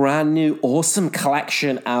is a brand new awesome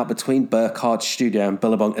collection out between Burkhard Studio and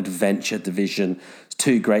Billabong Adventure Division. It's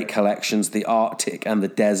two great collections, the Arctic and the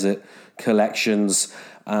Desert collections.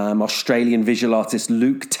 Australian visual artist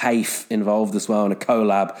Luke Tafe involved as well in a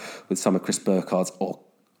collab with some of Chris Burkhard's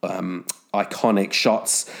iconic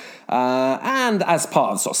shots. And as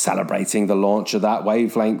part of sort of celebrating the launch of that,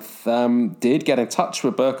 Wavelength did get in touch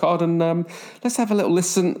with Burkhard, and let's have a little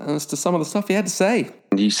listen as to some of the stuff he had to say.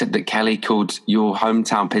 You said that Kelly called your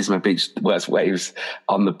hometown Pismo Beach the worst waves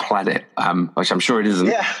on the planet, which I'm sure it isn't.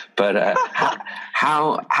 Yeah. But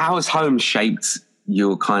how has home shaped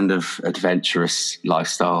your kind of adventurous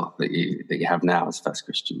lifestyle that you have now as First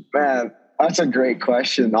Christian? Man, that's a great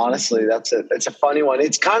question. Honestly, it's a funny one.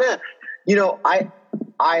 It's kind of,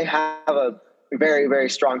 I have a very, very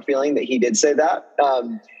strong feeling that he did say that,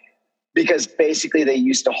 because basically they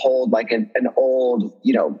used to hold like an old,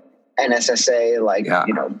 NSSA,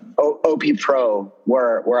 OP Pro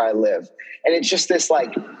where I live. And it's just this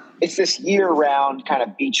it's this year-round kind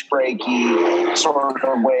of beach breaky sort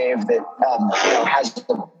of wave that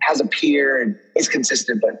has a pier and is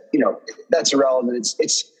consistent, but that's irrelevant.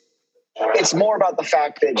 It's more about the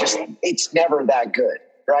fact that just it's never that good,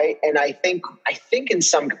 right? And I think in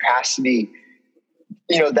some capacity,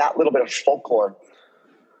 that little bit of folklore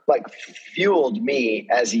fueled me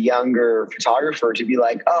as a younger photographer to be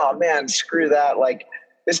like, oh man, screw that,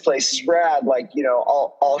 this place is rad,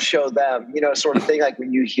 I'll show them, sort of thing. Like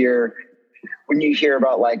when you hear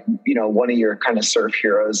about one of your kind of surf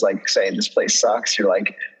heroes saying this place sucks, you're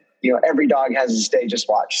like, every dog has its day, just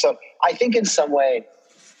watch. So I think in some way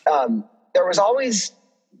there's always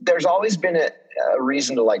been a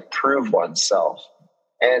reason to prove oneself.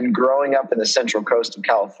 And growing up in the Central Coast of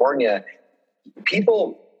California,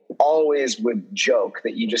 people always would joke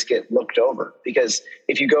that you just get looked over, because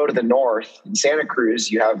if you go to the north in Santa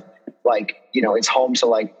Cruz, you have it's home to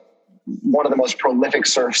one of the most prolific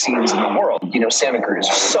surf scenes in the world. Santa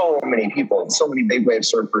Cruz, so many people, so many big wave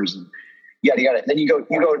surfers, and yada yada. Then you go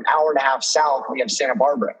an hour and a half south, and we have Santa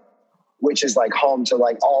Barbara, which is home to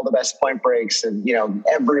all the best point breaks, and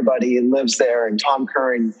everybody lives there, and Tom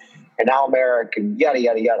Curran and Al Merrick and yada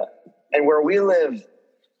yada yada. And where we live,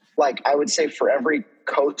 I would say for every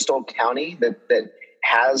coastal county that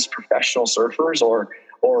has professional surfers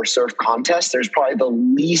or surf contests, there's probably the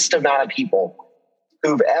least amount of people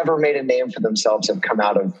who've ever made a name for themselves have come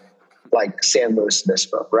out of San Luis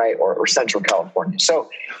Obispo, right? Or Central California. So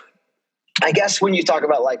I guess when you talk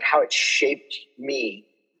about how it shaped me,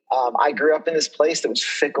 I grew up in this place that was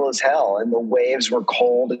fickle as hell, and the waves were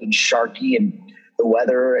cold and sharky, and the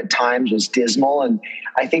weather at times was dismal. And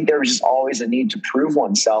I think there was just always a need to prove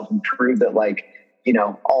oneself and prove that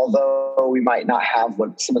although we might not have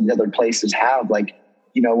what some of the other places have,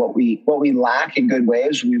 what we lack in good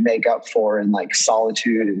waves, we make up for in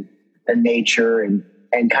solitude and nature and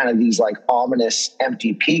kind of these ominous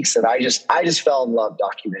empty peaks that I just fell in love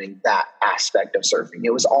documenting that aspect of surfing.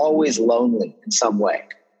 It was always lonely in some way,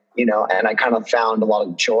 and I kind of found a lot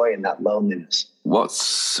of joy in that loneliness. What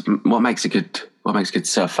makes a good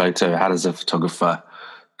surf photo? How does a photographer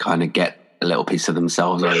kind of get a little piece of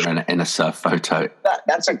themselves in a surf photo?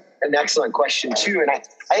 That's an excellent question too. And I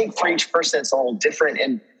think for each person it's a little different.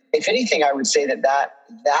 And if anything, I would say that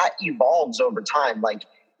evolves over time.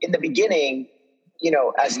 In the beginning,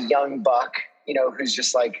 as a young buck, who's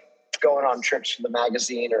just going on trips for the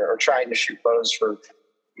magazine or trying to shoot photos for,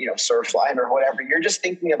 Surfline or whatever, you're just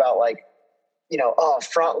thinking about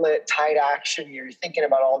front lit, tight action. You're thinking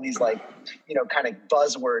about all these kind of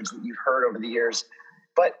buzzwords that you've heard over the years.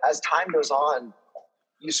 But as time goes on,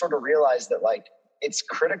 you sort of realize that it's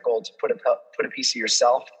critical to put a piece of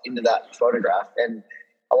yourself into that photograph. And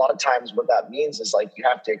a lot of times what that means is you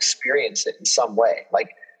have to experience it in some way.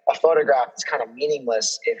 A photograph is kind of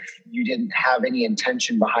meaningless if you didn't have any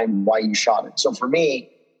intention behind why you shot it. So for me,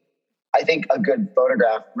 I think a good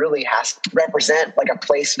photograph really has to represent a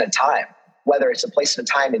place and a time, whether it's a place and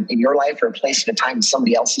a time in your life or a place and a time in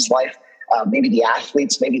somebody else's life. Maybe the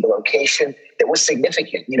athletes, maybe the location that was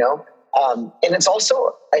significant, and it's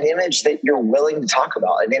also an image that you're willing to talk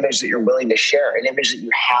about, an image that you're willing to share, an image that you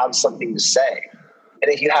have something to say.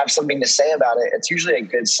 And if you have something to say about it, it's usually a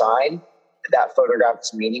good sign that photograph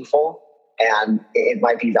is meaningful and it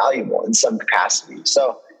might be valuable in some capacity.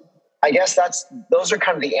 So I guess those are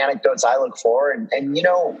kind of the anecdotes I look for. And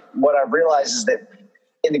what I've realized is that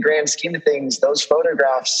in the grand scheme of things, those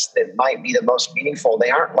photographs that might be the most meaningful,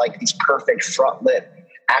 they aren't like these perfect front lit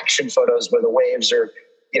action photos where the waves are,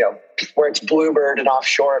 you know, where it's bluebird and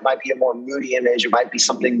offshore. It might be a more moody image. It might be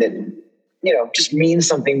something that, you know, just means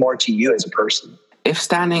something more to you as a person. If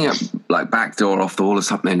standing at like backdoor off the wall or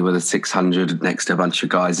something with a 600 next to a bunch of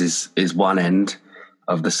guys is one end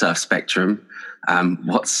of the surf spectrum,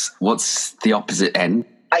 what's the opposite end?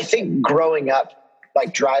 I think growing up,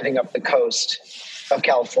 like driving up the coast of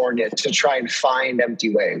California to try and find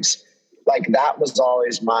empty waves, like that was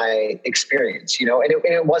always my experience, you know. And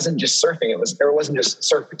it wasn't just surfing. It wasn't just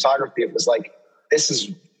surf photography. It was like this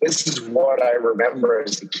is what I remember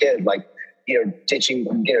as a kid, like, you know, ditching,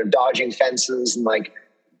 you know, dodging fences and like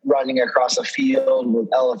running across a field with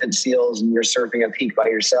elephant seals, and you're surfing a peak by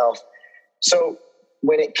yourself. So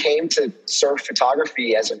when it came to surf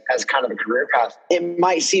photography as kind of a career path, it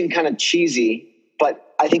might seem kind of cheesy,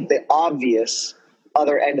 but I think the obvious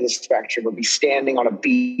other end of the spectrum would be standing on a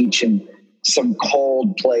beach in some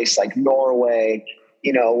cold place like Norway,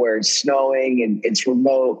 you know, where it's snowing and it's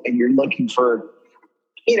remote, and you're looking for,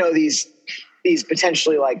 you know, these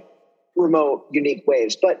potentially like remote, unique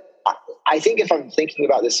waves. But I think if I'm thinking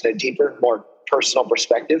about this in a deeper, more personal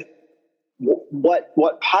perspective,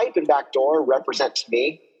 what pipe and backdoor represent to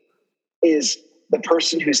me is the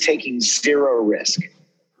person who's taking zero risk,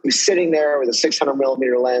 who's sitting there with a 600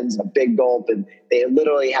 millimeter lens and a big gulp, and they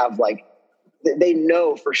literally have like, they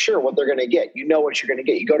know for sure what they're going to get. You know what you're going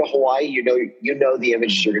to get. You go to Hawaii, you know the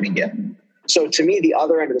images you're going to get. So to me, the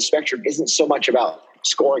other end of the spectrum isn't so much about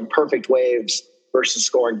scoring perfect waves versus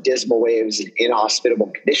scoring dismal waves in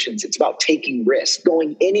inhospitable conditions. It's about taking risks,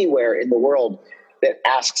 going anywhere in the world that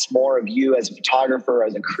asks more of you as a photographer,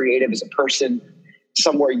 as a creative, as a person,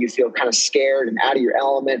 somewhere you feel kind of scared and out of your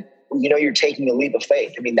element. You know, you're taking a leap of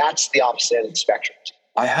faith. I mean, that's the opposite end of the spectrum.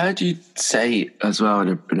 I heard you say as well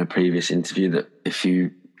in a previous interview that if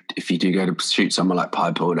you do go to shoot someone like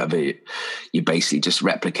Pipe or whatever, you're basically just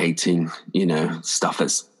replicating, you know, stuff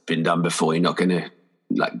that's been done before. You're not going to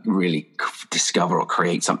like really discover or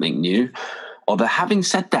create something new. Although having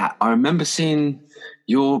said that, I remember seeing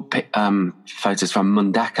your photos from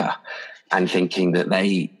Mundaka and thinking that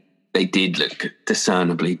they did look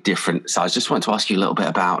discernibly different. So I just wanted to ask you a little bit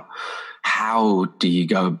about how do you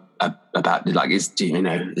go about, like, is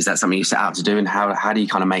that something you set out to do, and how do you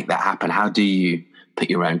kind of make that happen? How do you put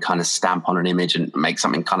your own kind of stamp on an image and make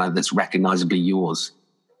something kind of that's recognizably yours?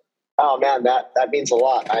 Oh man, that means a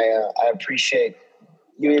lot. I appreciate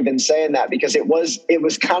you even saying that, because it was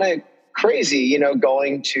kind of crazy, you know,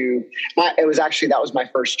 going to that was my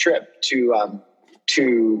first trip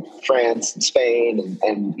to France and Spain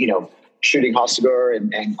and you know, shooting Hossegor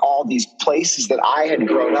and all these places that I had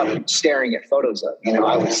grown up staring at photos of. You know,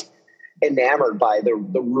 I was enamored by the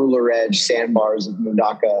ruler edge sandbars of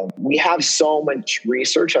Mundaka. We have so much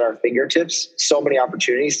research at our fingertips, so many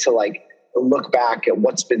opportunities to like look back at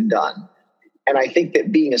what's been done. And I think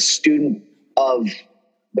that being a student of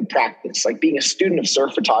the practice, like being a student of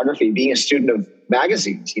surf photography, being a student of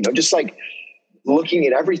magazines, you know, just like looking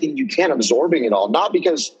at everything you can, absorbing it all, not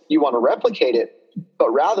because you want to replicate it, but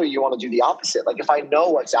rather you want to do the opposite. Like if I know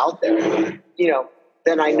what's out there, you know,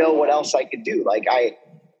 then I know what else I could do. Like I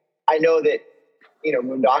know that, you know,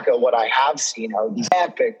 Mundaka, what I have seen are these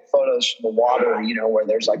epic photos from the water, you know, where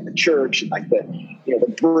there's like the church and like the, you know,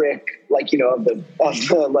 the brick, like, you know, of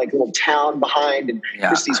the like little town behind, and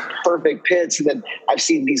just these perfect pits. And then I've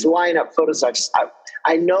seen these lineup photos.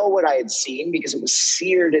 I know what I had seen because it was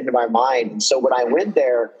seared into my mind. And so when I went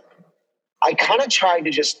there, I kind of tried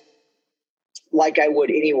to just, like I would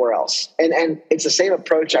anywhere else. And it's the same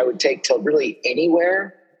approach I would take to really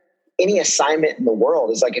anywhere, any assignment in the world.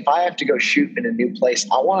 Is like, if I have to go shoot in a new place,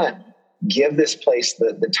 I want to give this place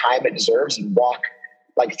the time it deserves and walk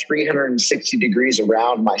like 360 degrees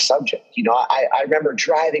around my subject. You know, I remember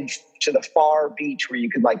driving to the far beach where you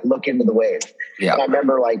could like look into the wave. Yeah. And I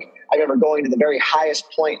remember going to the very highest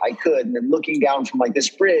point I could, and then looking down from like this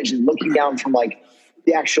bridge and looking down from like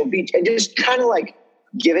the actual beach, and just kind of like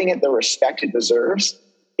giving it the respect it deserves.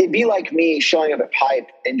 It'd be like me showing up at Pipe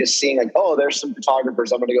and just seeing like, oh, there's some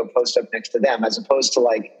photographers, I'm going to go post up next to them, as opposed to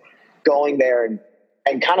like going there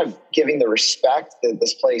and kind of giving the respect that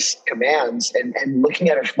this place commands and looking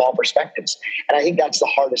at it from all perspectives. And I think that's the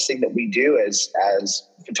hardest thing that we do as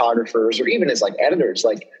photographers, or even as like editors,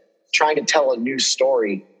 like trying to tell a new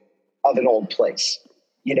story of an old place,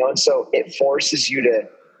 you know? And so it forces you to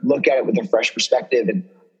look at it with a fresh perspective.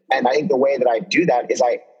 And I think the way that I do that is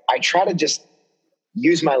I try to just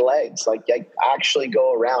use my legs, like actually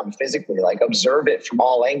go around physically, like observe it from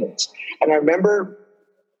all angles. And I remember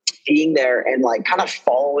being there and like kind of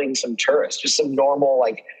following some tourists, just some normal,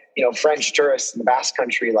 like, you know, French tourists in the Basque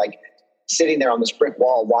Country, like sitting there on this brick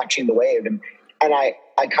wall watching the wave. And I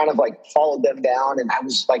kind of like followed them down, and I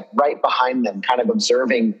was like right behind them, kind of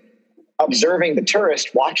observing the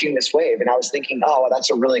tourist watching this wave. And I was thinking, oh,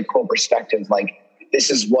 that's a really cool perspective. Like, this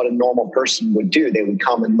is what a normal person would do. They would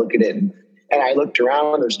come and look at it. And I looked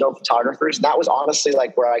around, there's no photographers. And that was honestly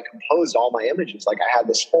like where I composed all my images. Like, I had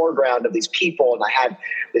this foreground of these people, and I had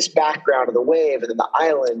this background of the wave and then the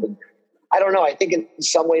island. And I don't know, I think in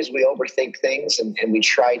some ways we overthink things, and we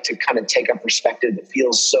try to kind of take a perspective that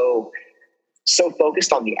feels so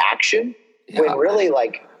focused on the action, when really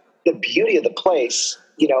like the beauty of the place,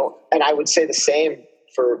 you know. And I would say the same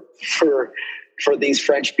for these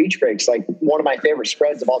French beach breaks. Like, one of my favorite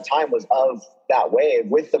spreads of all time was of that wave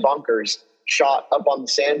with the bunkers shot up on the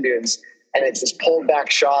sand dunes. And it's this pulled back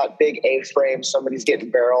shot, big A-frame, somebody's getting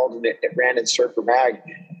barreled, and it ran in Surfer Mag.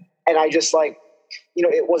 And I just like, you know,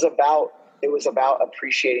 it was about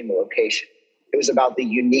appreciating the location. It was about the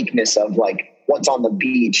uniqueness of like what's on the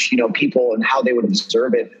beach, you know, people and how they would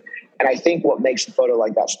observe it. And I think what makes a photo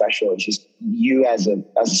like that special is just you as a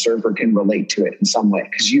surfer can relate to it in some way,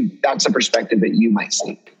 because that's a perspective that you might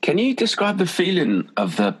see. Can you describe the feeling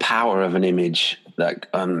of the power of an image, like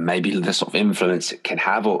maybe the sort of influence it can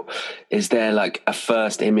have? Or is there like a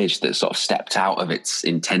first image that sort of stepped out of its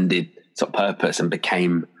intended sort of purpose and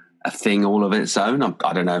became a thing all of its own?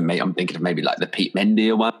 I don't know, mate. I'm thinking of maybe like the Pete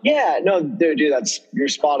Mendia one. Yeah, no, dude, you're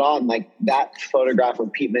spot on. Like that photograph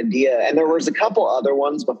of Pete Mendia, and there was a couple other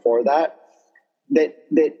ones before that,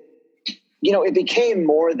 you know, it became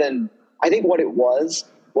more than, I think what it was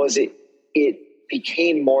it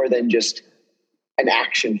became more than just an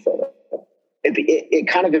action photo. It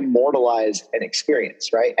kind of immortalized an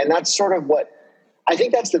experience, right? And that's sort of what, I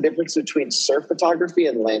think that's the difference between surf photography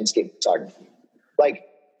and landscape photography. Like,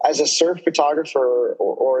 as a surf photographer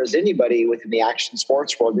or as anybody within the action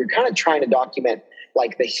sports world, you're kind of trying to document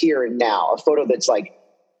like the here and now, a photo that's like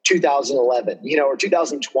 2011, you know, or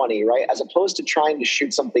 2020, right? As opposed to trying to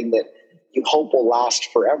shoot something that you hope will last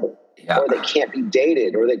forever, or that can't be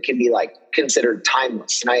dated, or that can be like considered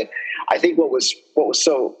timeless. And I think what was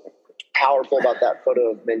so powerful about that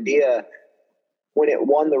photo of Mendia, when it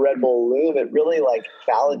won the Red Bull Loom, it really like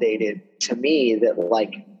validated to me that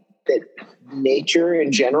nature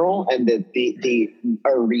in general and the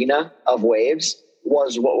arena of waves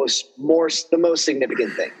was what was the most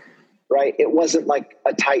significant thing, right? It wasn't like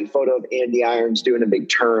a tight photo of Andy Irons doing a big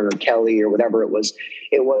turn, or Kelly, or whatever it was.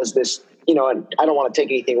 It was this, you know, and I don't want to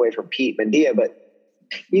take anything away from Pete Mendia, but,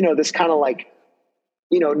 you know, this kind of like,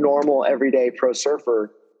 you know, normal everyday pro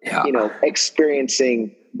surfer, you know,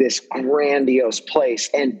 experiencing this grandiose place.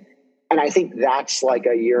 And I think that's like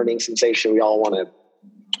a yearning sensation we all want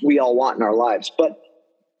in our lives. But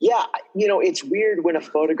yeah, you know, it's weird when a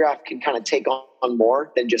photograph can kind of take on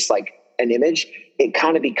more than just like an image. It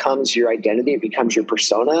kind of becomes your identity. It becomes your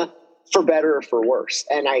persona, for better or for worse.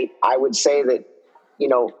 And I would say that, you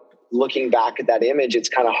know, looking back at that image, it's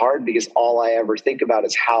kind of hard because all I ever think about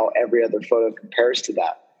is how every other photo compares to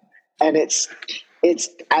that. And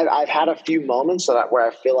I've had a few moments where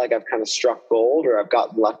I feel like I've kind of struck gold, or I've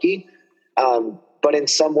gotten lucky. But in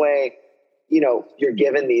some way, you know, you're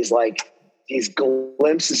given these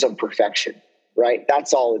glimpses of perfection, right?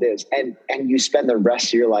 That's all it is. And you spend the rest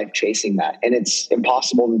of your life chasing that, and it's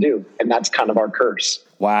impossible to do. And that's kind of our curse.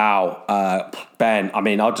 Wow. Ben, I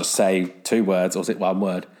mean, I'll just say 2 words, or is it 1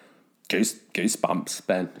 word? Goosebumps,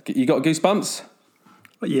 Ben. You got goosebumps?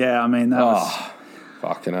 Yeah, I mean, that was...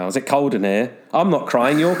 Fucking hell. Is it cold in here? I'm not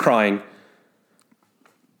crying, you're crying.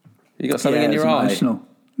 You got something in your eye? Emotional.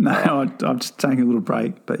 No, I'm just taking a little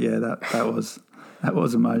break, but yeah, that was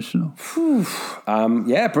emotional.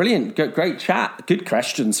 Yeah, brilliant. Great chat. Good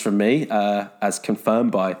questions from me, as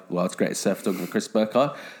confirmed by world's greatest surf photographer, Chris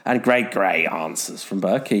Burkhardt, and great answers from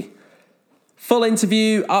Berkey. Full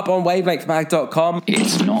interview up on wavelengthmag.com.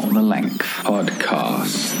 It's Not the Length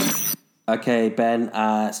podcast. Okay, Ben,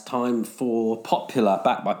 it's time for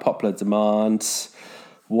backed by popular demand.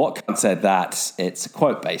 What cunt said that? It's a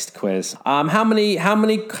quote-based quiz. How many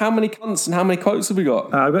cunts and how many quotes have we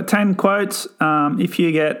got? I've got 10 quotes. If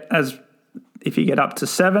you get up to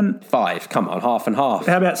 7, 5. Come on, half and half.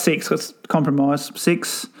 How about 6? Let's compromise.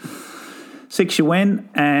 6 you win,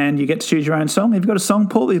 and you get to choose your own song. Have you got a song,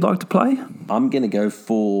 Paul, that you'd like to play? I'm going to go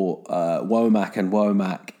for Womack and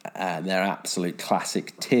Womack and their absolute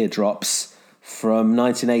classic Teardrops from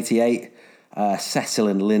 1988. Cecil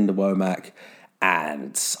and Linda Womack.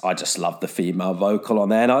 And I just love the female vocal on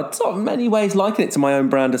there. And I sort of in many ways liken it to my own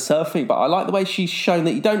brand of surfing, but I like the way she's shown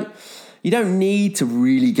that you don't you don't need to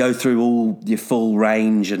really go through all your full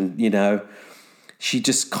range, and she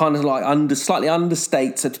just kind of like slightly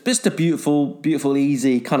understates. It's just a beautiful,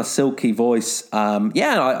 easy, kind of silky voice.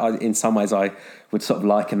 I in some ways I would sort of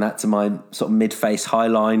liken that to my sort of mid-face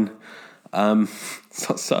highline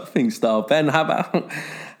surfing style. Ben, how about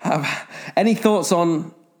any thoughts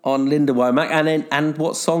on Linda Womack, and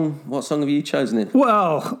what song have you chosen in?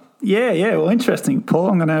 Well, well, interesting,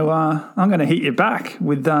 Paul. I'm going to hit you back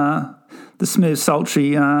with the smooth,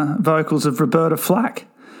 sultry vocals of Roberta Flack,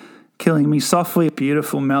 "Killing Me Softly."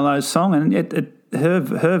 Beautiful, mellow song, and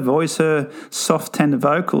her voice, her soft, tender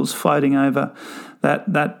vocals floating over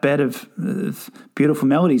that bed of beautiful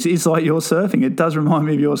melodies is like your surfing. It does remind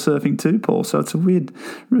me of your surfing too, Paul. So it's a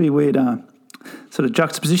really weird sort of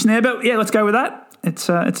juxtaposition there. But yeah, let's go with that. It's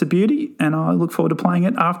a beauty, and I look forward to playing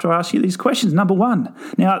it after I ask you these questions. Number one.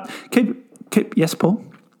 Now, keep yes, Paul?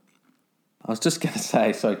 I was just going to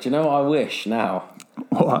say, so do you know what I wish now?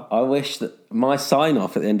 What? I wish that my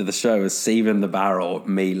sign-off at the end of the show was Stephen the Barrel,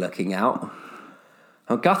 me looking out.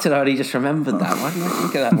 I'm gutted I only just remembered that. Why didn't I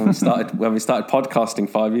think of that when we started podcasting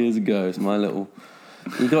 5 years ago? It's my little...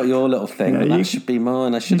 You got your little thing, but that should be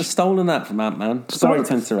mine. I should have stolen that from Ant-Man. Sorry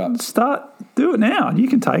to interrupt. Do it now. You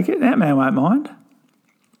can take it. Ant-Man won't mind.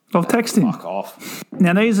 I'll text him. Fuck off.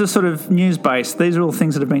 Now, these are sort of news-based. These are all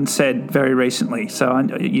things that have been said very recently. So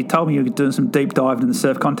you told me you were doing some deep dive into the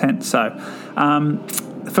surf content. So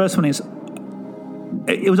the first one is,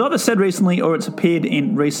 it was either said recently or it's appeared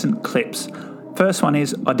in recent clips. First one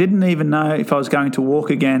is, I didn't even know if I was going to walk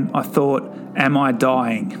again. I thought, am I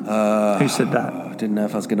dying? Who said that? I didn't know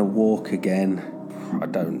if I was going to walk again. I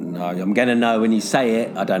don't know. I'm going to know when you say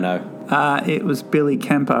it. I don't know. It was Billy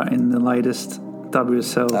Kemper in the latest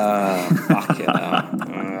WSL. Fuck it.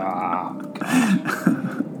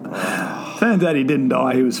 Turns out he didn't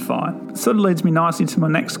die. He was fine. Sort of leads me nicely to my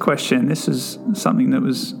next question. This is something that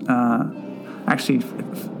was actually...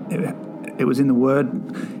 It was in the Word,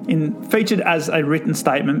 featured as a written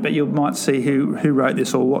statement, but you might see who wrote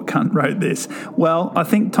this or what cunt wrote this. Well, I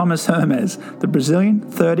think Thomas Hermes, the Brazilian,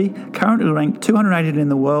 30, currently ranked 280 in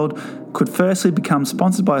the world, could firstly become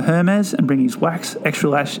sponsored by Hermes and bring his wax, extra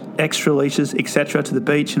leashes, etc. to the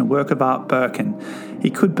beach in a work of art Birkin. He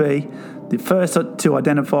could be the first to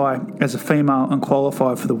identify as a female and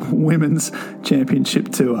qualify for the Women's Championship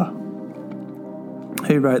Tour.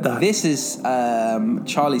 Who wrote that? This is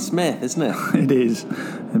Charlie Smith, isn't it? It is.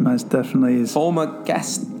 It most definitely is. Former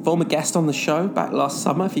guest on the show back last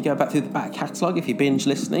summer. If you go back through the back catalogue, if you binge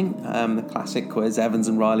listening, the classic quiz, Evans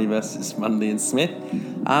and Riley versus Mundy and Smith.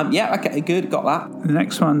 Okay, good, got that. The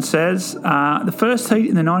next one says, the first heat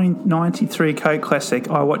in the 1993 Coke Classic,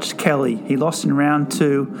 I watched Kelly. He lost in round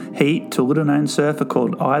 2 heat to a little-known surfer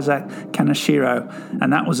called Isaac Kaneshiro,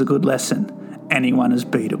 and that was a good lesson. Anyone is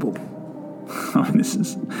beatable. I mean,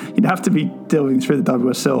 you'd have to be delving through the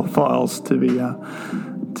WSL files to be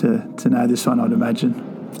to know this one, I'd imagine.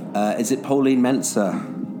 Is it Pauline Mensah?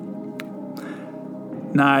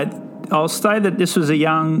 No, I'll say that this was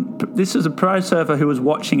a pro surfer who was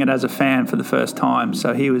watching it as a fan for the first time.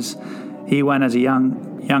 So he went as a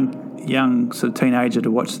young sort of teenager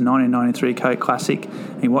to watch the 1993 Coke Classic.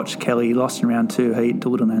 He watched Kelly. He lost in round 2 heat to a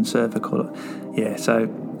little-known surfer called it. Yeah, so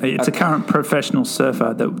it's a current professional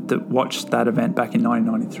surfer that watched that event back in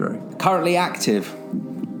 1993. Currently active?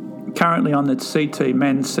 Currently on the CT,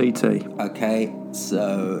 men's CT. Okay,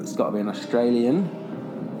 so it's got to be an Australian.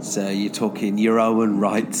 So you're talking your Owen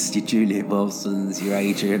Wrights, your Juliet Wilsons, your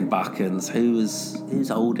Adrian Buckens. Who's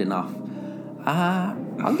old enough?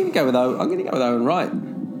 I'm going to go with Owen Wright.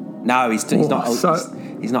 No, he's not old.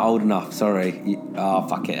 He's not old enough. Sorry.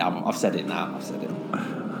 Fuck it. I've said it now.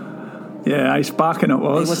 Yeah, Ace Barkin it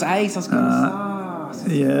was. It was Ace. I was going to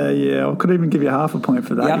say. Yeah. I could even give you half a point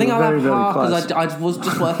for that. Yeah, I think I'll have half because I was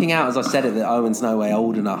just working out as I said it that Owen's no way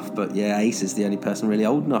old enough. But yeah, Ace is the only person really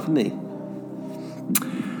old enough, isn't he?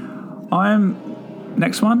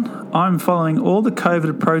 Next one. I'm following all the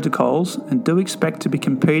COVID protocols and do expect to be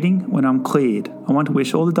competing when I'm cleared. I want to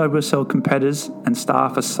wish all the WSL competitors and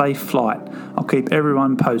staff a safe flight. I'll keep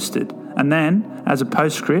everyone posted. And then, as a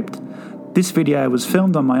postscript, this video was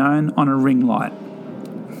filmed on my own on a ring light.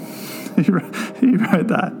 Who wrote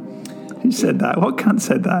that? Who said that? What cunt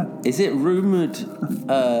said that? Is it rumoured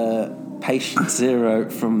patient zero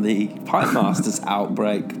from the Pipe Masters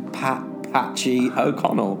outbreak, Patchy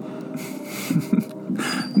O'Connell?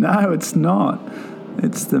 No, it's not.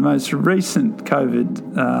 It's the most recent COVID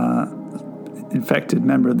infected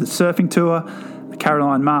member of the surfing tour,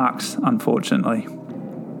 Caroline Marks, unfortunately.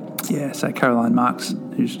 Yeah, so Caroline Marks,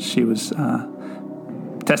 she was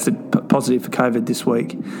tested positive for COVID this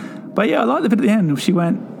week. But yeah, I like the bit at the end. She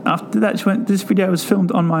went, after that, she went, this video was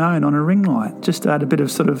filmed on my own on a ring light, just to add a bit of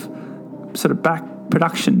sort of back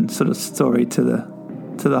production sort of story to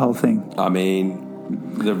the whole thing. I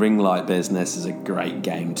mean, the ring light business is a great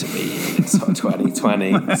game to be in. It's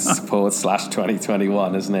 2020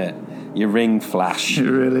 /2021, isn't it? Your ring flash. It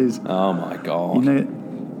really is. Oh my God.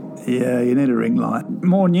 You need a ring light.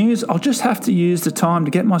 More news. I'll just have to use the time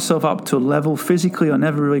to get myself up to a level physically I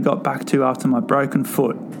never really got back to after my broken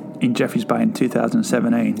foot in Jeffreys Bay in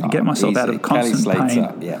 2017. And get myself out of constant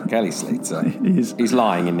pain. Yeah, Kelly Slater. He's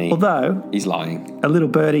lying, isn't he? Although he's lying. A little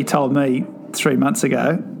birdie told me 3 months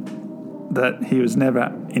ago that he was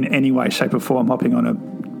never in any way, shape or form hopping on a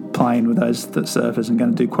plane with those surfers and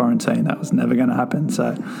going to do quarantine. That was never going to happen.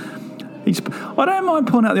 So I don't mind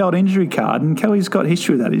pulling out the old injury card, and Kelly's got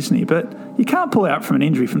history with that, isn't he? But you can't pull out from an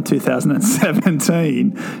injury from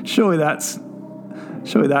 2017. Surely that's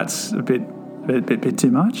a bit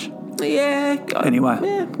too much. Yeah. Anyway.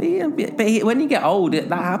 Yeah. But when you get old,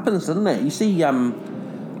 that happens, doesn't it? You see,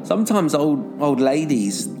 sometimes old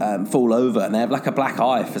ladies fall over and they have like a black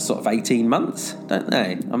eye for sort of 18 months, don't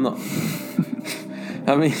they? I'm not.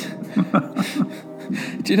 I mean.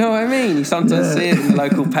 Do you know what I mean? You sometimes see it in the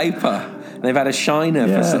local paper. They've had a shiner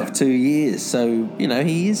for sort of 2 years. So,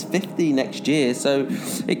 he is 50 next year. So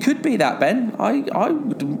it could be that, Ben. I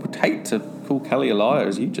would hate to call Kelly a liar,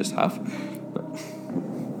 as you just have. But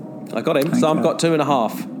I got him. So I've got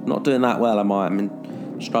 2.5. Not doing that well, am I?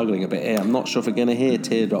 I'm struggling a bit here. I'm not sure if we're going to hear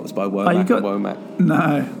Teardrops by Womack and Womack.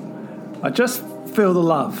 No. I just feel the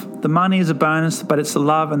love. The money is a bonus, but it's the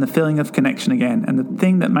love and the feeling of connection again. And the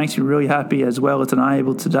thing that makes you really happy as well is that I'm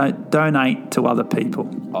able to donate to other people.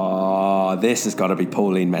 Oh, this has got to be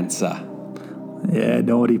Pauline Mensah. Yeah,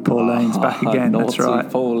 naughty Pauline's back again. That's right. Naughty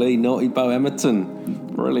Pauline, naughty Bo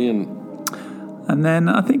Emerton. Brilliant. And then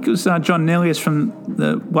I think it was John Nilius from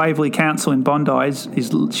the Waverley Council in Bondi.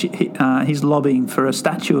 He's lobbying for a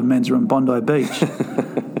statue of Mensah on Bondi Beach.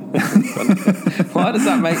 Why does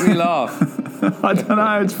that make me laugh? I don't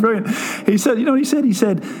know. It's brilliant. He said, you know what he said? He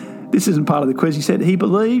said, this isn't part of the quiz. He said he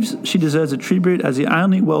believes she deserves a tribute as the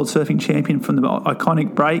only world surfing champion from the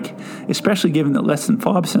iconic break, especially given that less than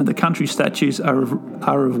 5% of the country's statues are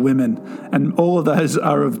of women, and all of those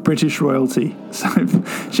are of British royalty. So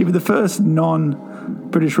she'd be the first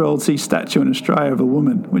non-British royalty statue in Australia of a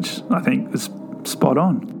woman, which I think is spot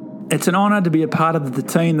on. It's an honour to be a part of the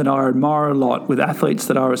team that I admire a lot, with athletes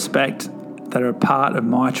that I respect, that are a part of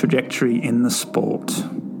my trajectory in the sport.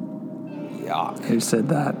 Yuck. Who said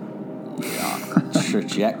that? Yuck.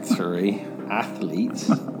 Trajectory. Athletes.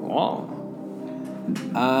 Wow.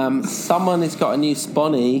 Someone has got a new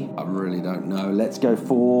sponny. I really don't know. Let's go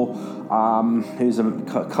for who's a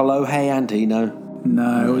Kolohe Andino.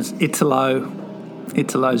 No, it was Italo.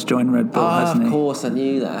 Italo's joined Red Bull, hasn't he? Of course, I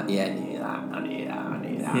knew that. Yeah, I knew that.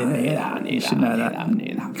 You should know that.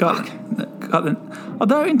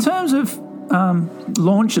 Although in terms of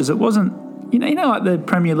launches, it wasn't. You know, like the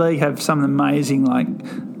Premier League have some amazing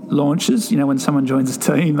launches. When someone joins a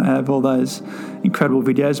team, they have all those incredible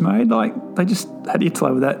videos made. Like they just had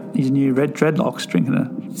Italo with his new red dreadlocks, drinking a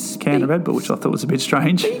can of Red Bull, which I thought was a bit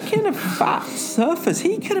strange. Speaking of fat surfers,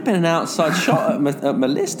 he could have been an outside shot at my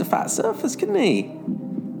list of fat surfers, couldn't he?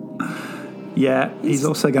 Yeah, he's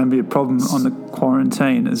also going to be a problem on the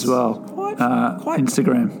quarantine as well. Quite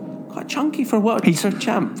Instagram. Quite chunky for a world champ.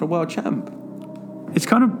 It's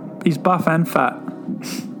kind of, he's buff and fat.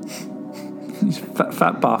 He's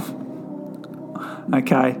fat buff.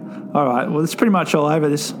 Okay. All right. Well, it's pretty much all over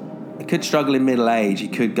this. He could struggle in middle age. He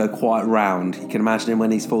could go quite round. You can imagine him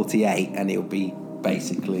when he's 48 and he'll be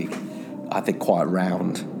basically, I think, quite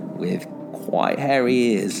round with quite hairy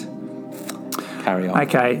ears. Carry on.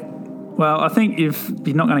 Okay. Well, I think you're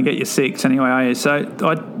not going to get your 6 anyway, are you? So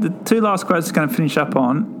the 2 last quotes I'm going to finish up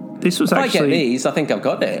on. This was if actually. I get these, I think I've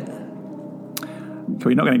got it.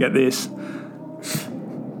 We're not going to get this.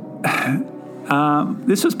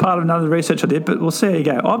 This was part of another research I did, but we'll see how you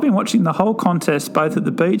go. I've been watching the whole contest both at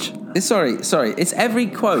the beach. Sorry. Is every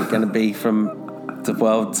quote going to be from the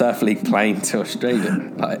World Surf League plane to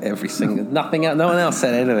Australia? Like every single, nothing else, no one else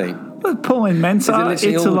said anything. Pauline Mensah,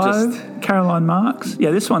 Italo, Caroline Marks. Yeah,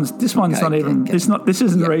 this one's not even. This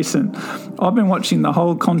isn't recent. I've been watching the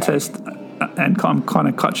whole contest, and I'm kind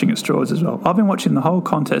of clutching at straws as well. I've been watching the whole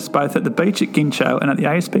contest both at the beach at Gincho and at the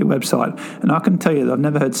ASB website, and I can tell you that I've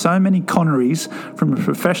never heard so many conneries from a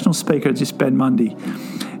professional speaker as this Ben Mundy.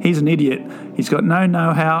 He's an idiot. He's got no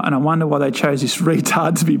know-how, and I wonder why they chose this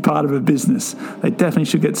retard to be part of a business. They definitely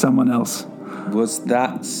should get someone else. Was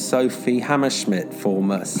that Sophie Hammerschmidt,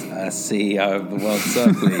 former CEO of the World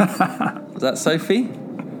Surf League? Was that Sophie?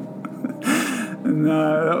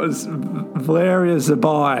 No, that was Valeria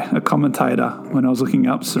Zabai, a commentator, when I was looking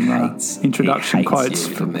up some introduction quotes.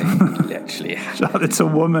 From he actually it's a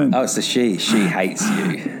woman. Oh, it's a she. She hates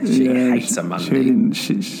you. She hates a Monday.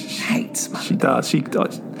 She hates Monday. She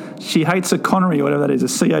does. She hates a Connery, or whatever that is, a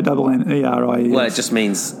Connery. Well, it just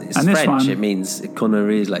means, it's and French, it means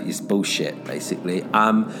Connery is like this bullshit, basically.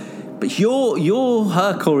 But you're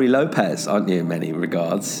her Corey Lopez, aren't you, in many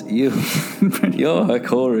regards? You're her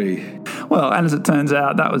Corey. Well, and as it turns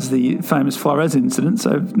out, that was the famous Flores incident,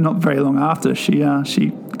 so not very long after, she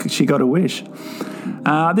got a wish.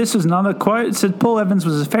 This was another quote. It said, Paul Evans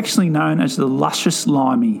was affectionately known as the luscious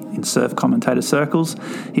limey in surf commentator circles.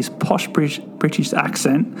 His posh British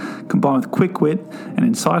accent, combined with quick wit and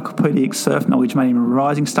encyclopedic surf knowledge, made him a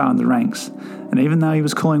rising star in the ranks. And even though he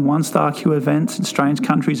was calling one-star Q events in strange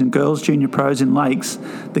countries and girls' junior pros in lakes,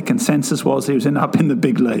 the consensus was he was end up in the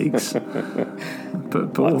big leagues. I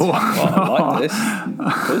like this.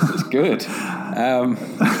 This is good.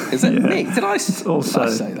 Is it Nick? Did I say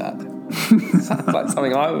that? Sounds like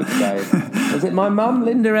something I would say. Was it my mum,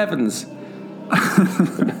 Linda Evans?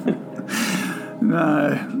 No,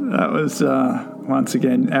 that was once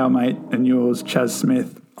again our mate and yours, Chaz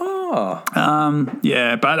Smith. Oh,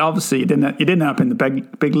 but obviously you didn't end up in the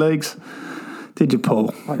big leagues, did you,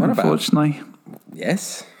 Paul? Unfortunately,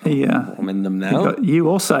 yes. I'm in them now. You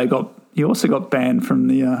also got banned from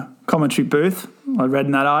the commentary booth. I read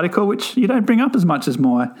in that article, which you don't bring up as much as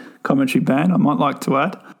my commentary ban, I might like to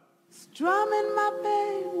add. Strumming my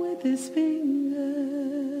pain with his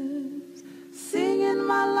fingers, singing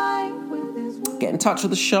my life with his words. Get in touch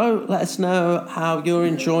with the show. Let us know how you're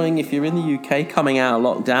enjoying, if you're in the UK coming out of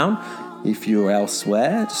lockdown. If you're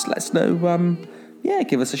elsewhere, just let us know.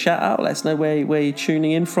 Give us a shout out. Let us know where you're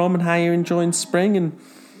tuning in from and how you're enjoying spring, and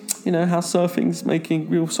how surfing's making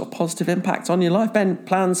real sort of positive impact on your life. Ben,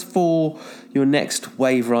 plans for your next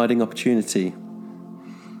wave riding opportunity?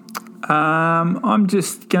 I'm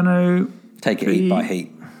just gonna take it heat by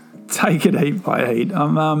heat. Take it heat by heat.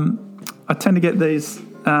 I tend to get these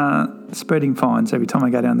speeding fines every time I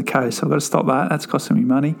go down the coast, so I've got to stop that. That's costing me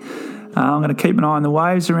money. I'm going to keep an eye on the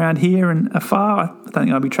waves around here and afar. I don't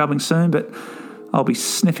think I'll be travelling soon, but I'll be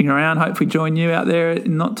sniffing around. Hopefully join you out there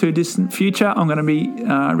in not too distant future. I'm going to be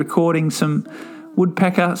recording some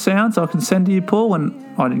woodpecker sounds I can send to you, Paul,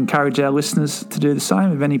 and I'd encourage our listeners to do the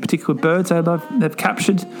same. If any particular birds they've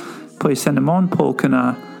captured, please send them on. Paul can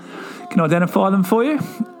identify them for you.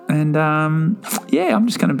 And I'm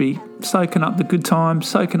just going to be soaking up the good times,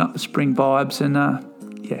 soaking up the spring vibes, and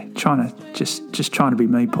trying to be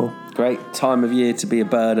me, Paul. Great time of year to be a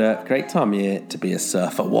birder. Great time of year to be a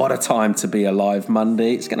surfer. What a time to be alive,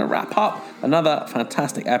 Monday. It's going to wrap up another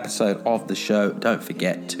fantastic episode of the show. Don't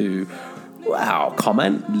forget to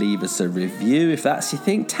comment, leave us a review if that's your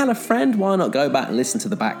thing. Tell a friend. Why not go back and listen to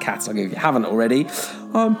the back catalogue if you haven't already?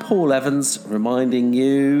 I'm Paul Evans reminding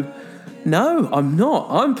you. No, I'm not.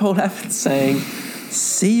 I'm Paul Evans saying,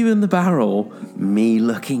 see you in the barrel, me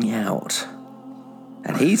looking out.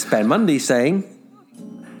 And he's Ben Mundy saying,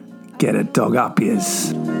 get a dog up,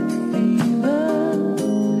 yes.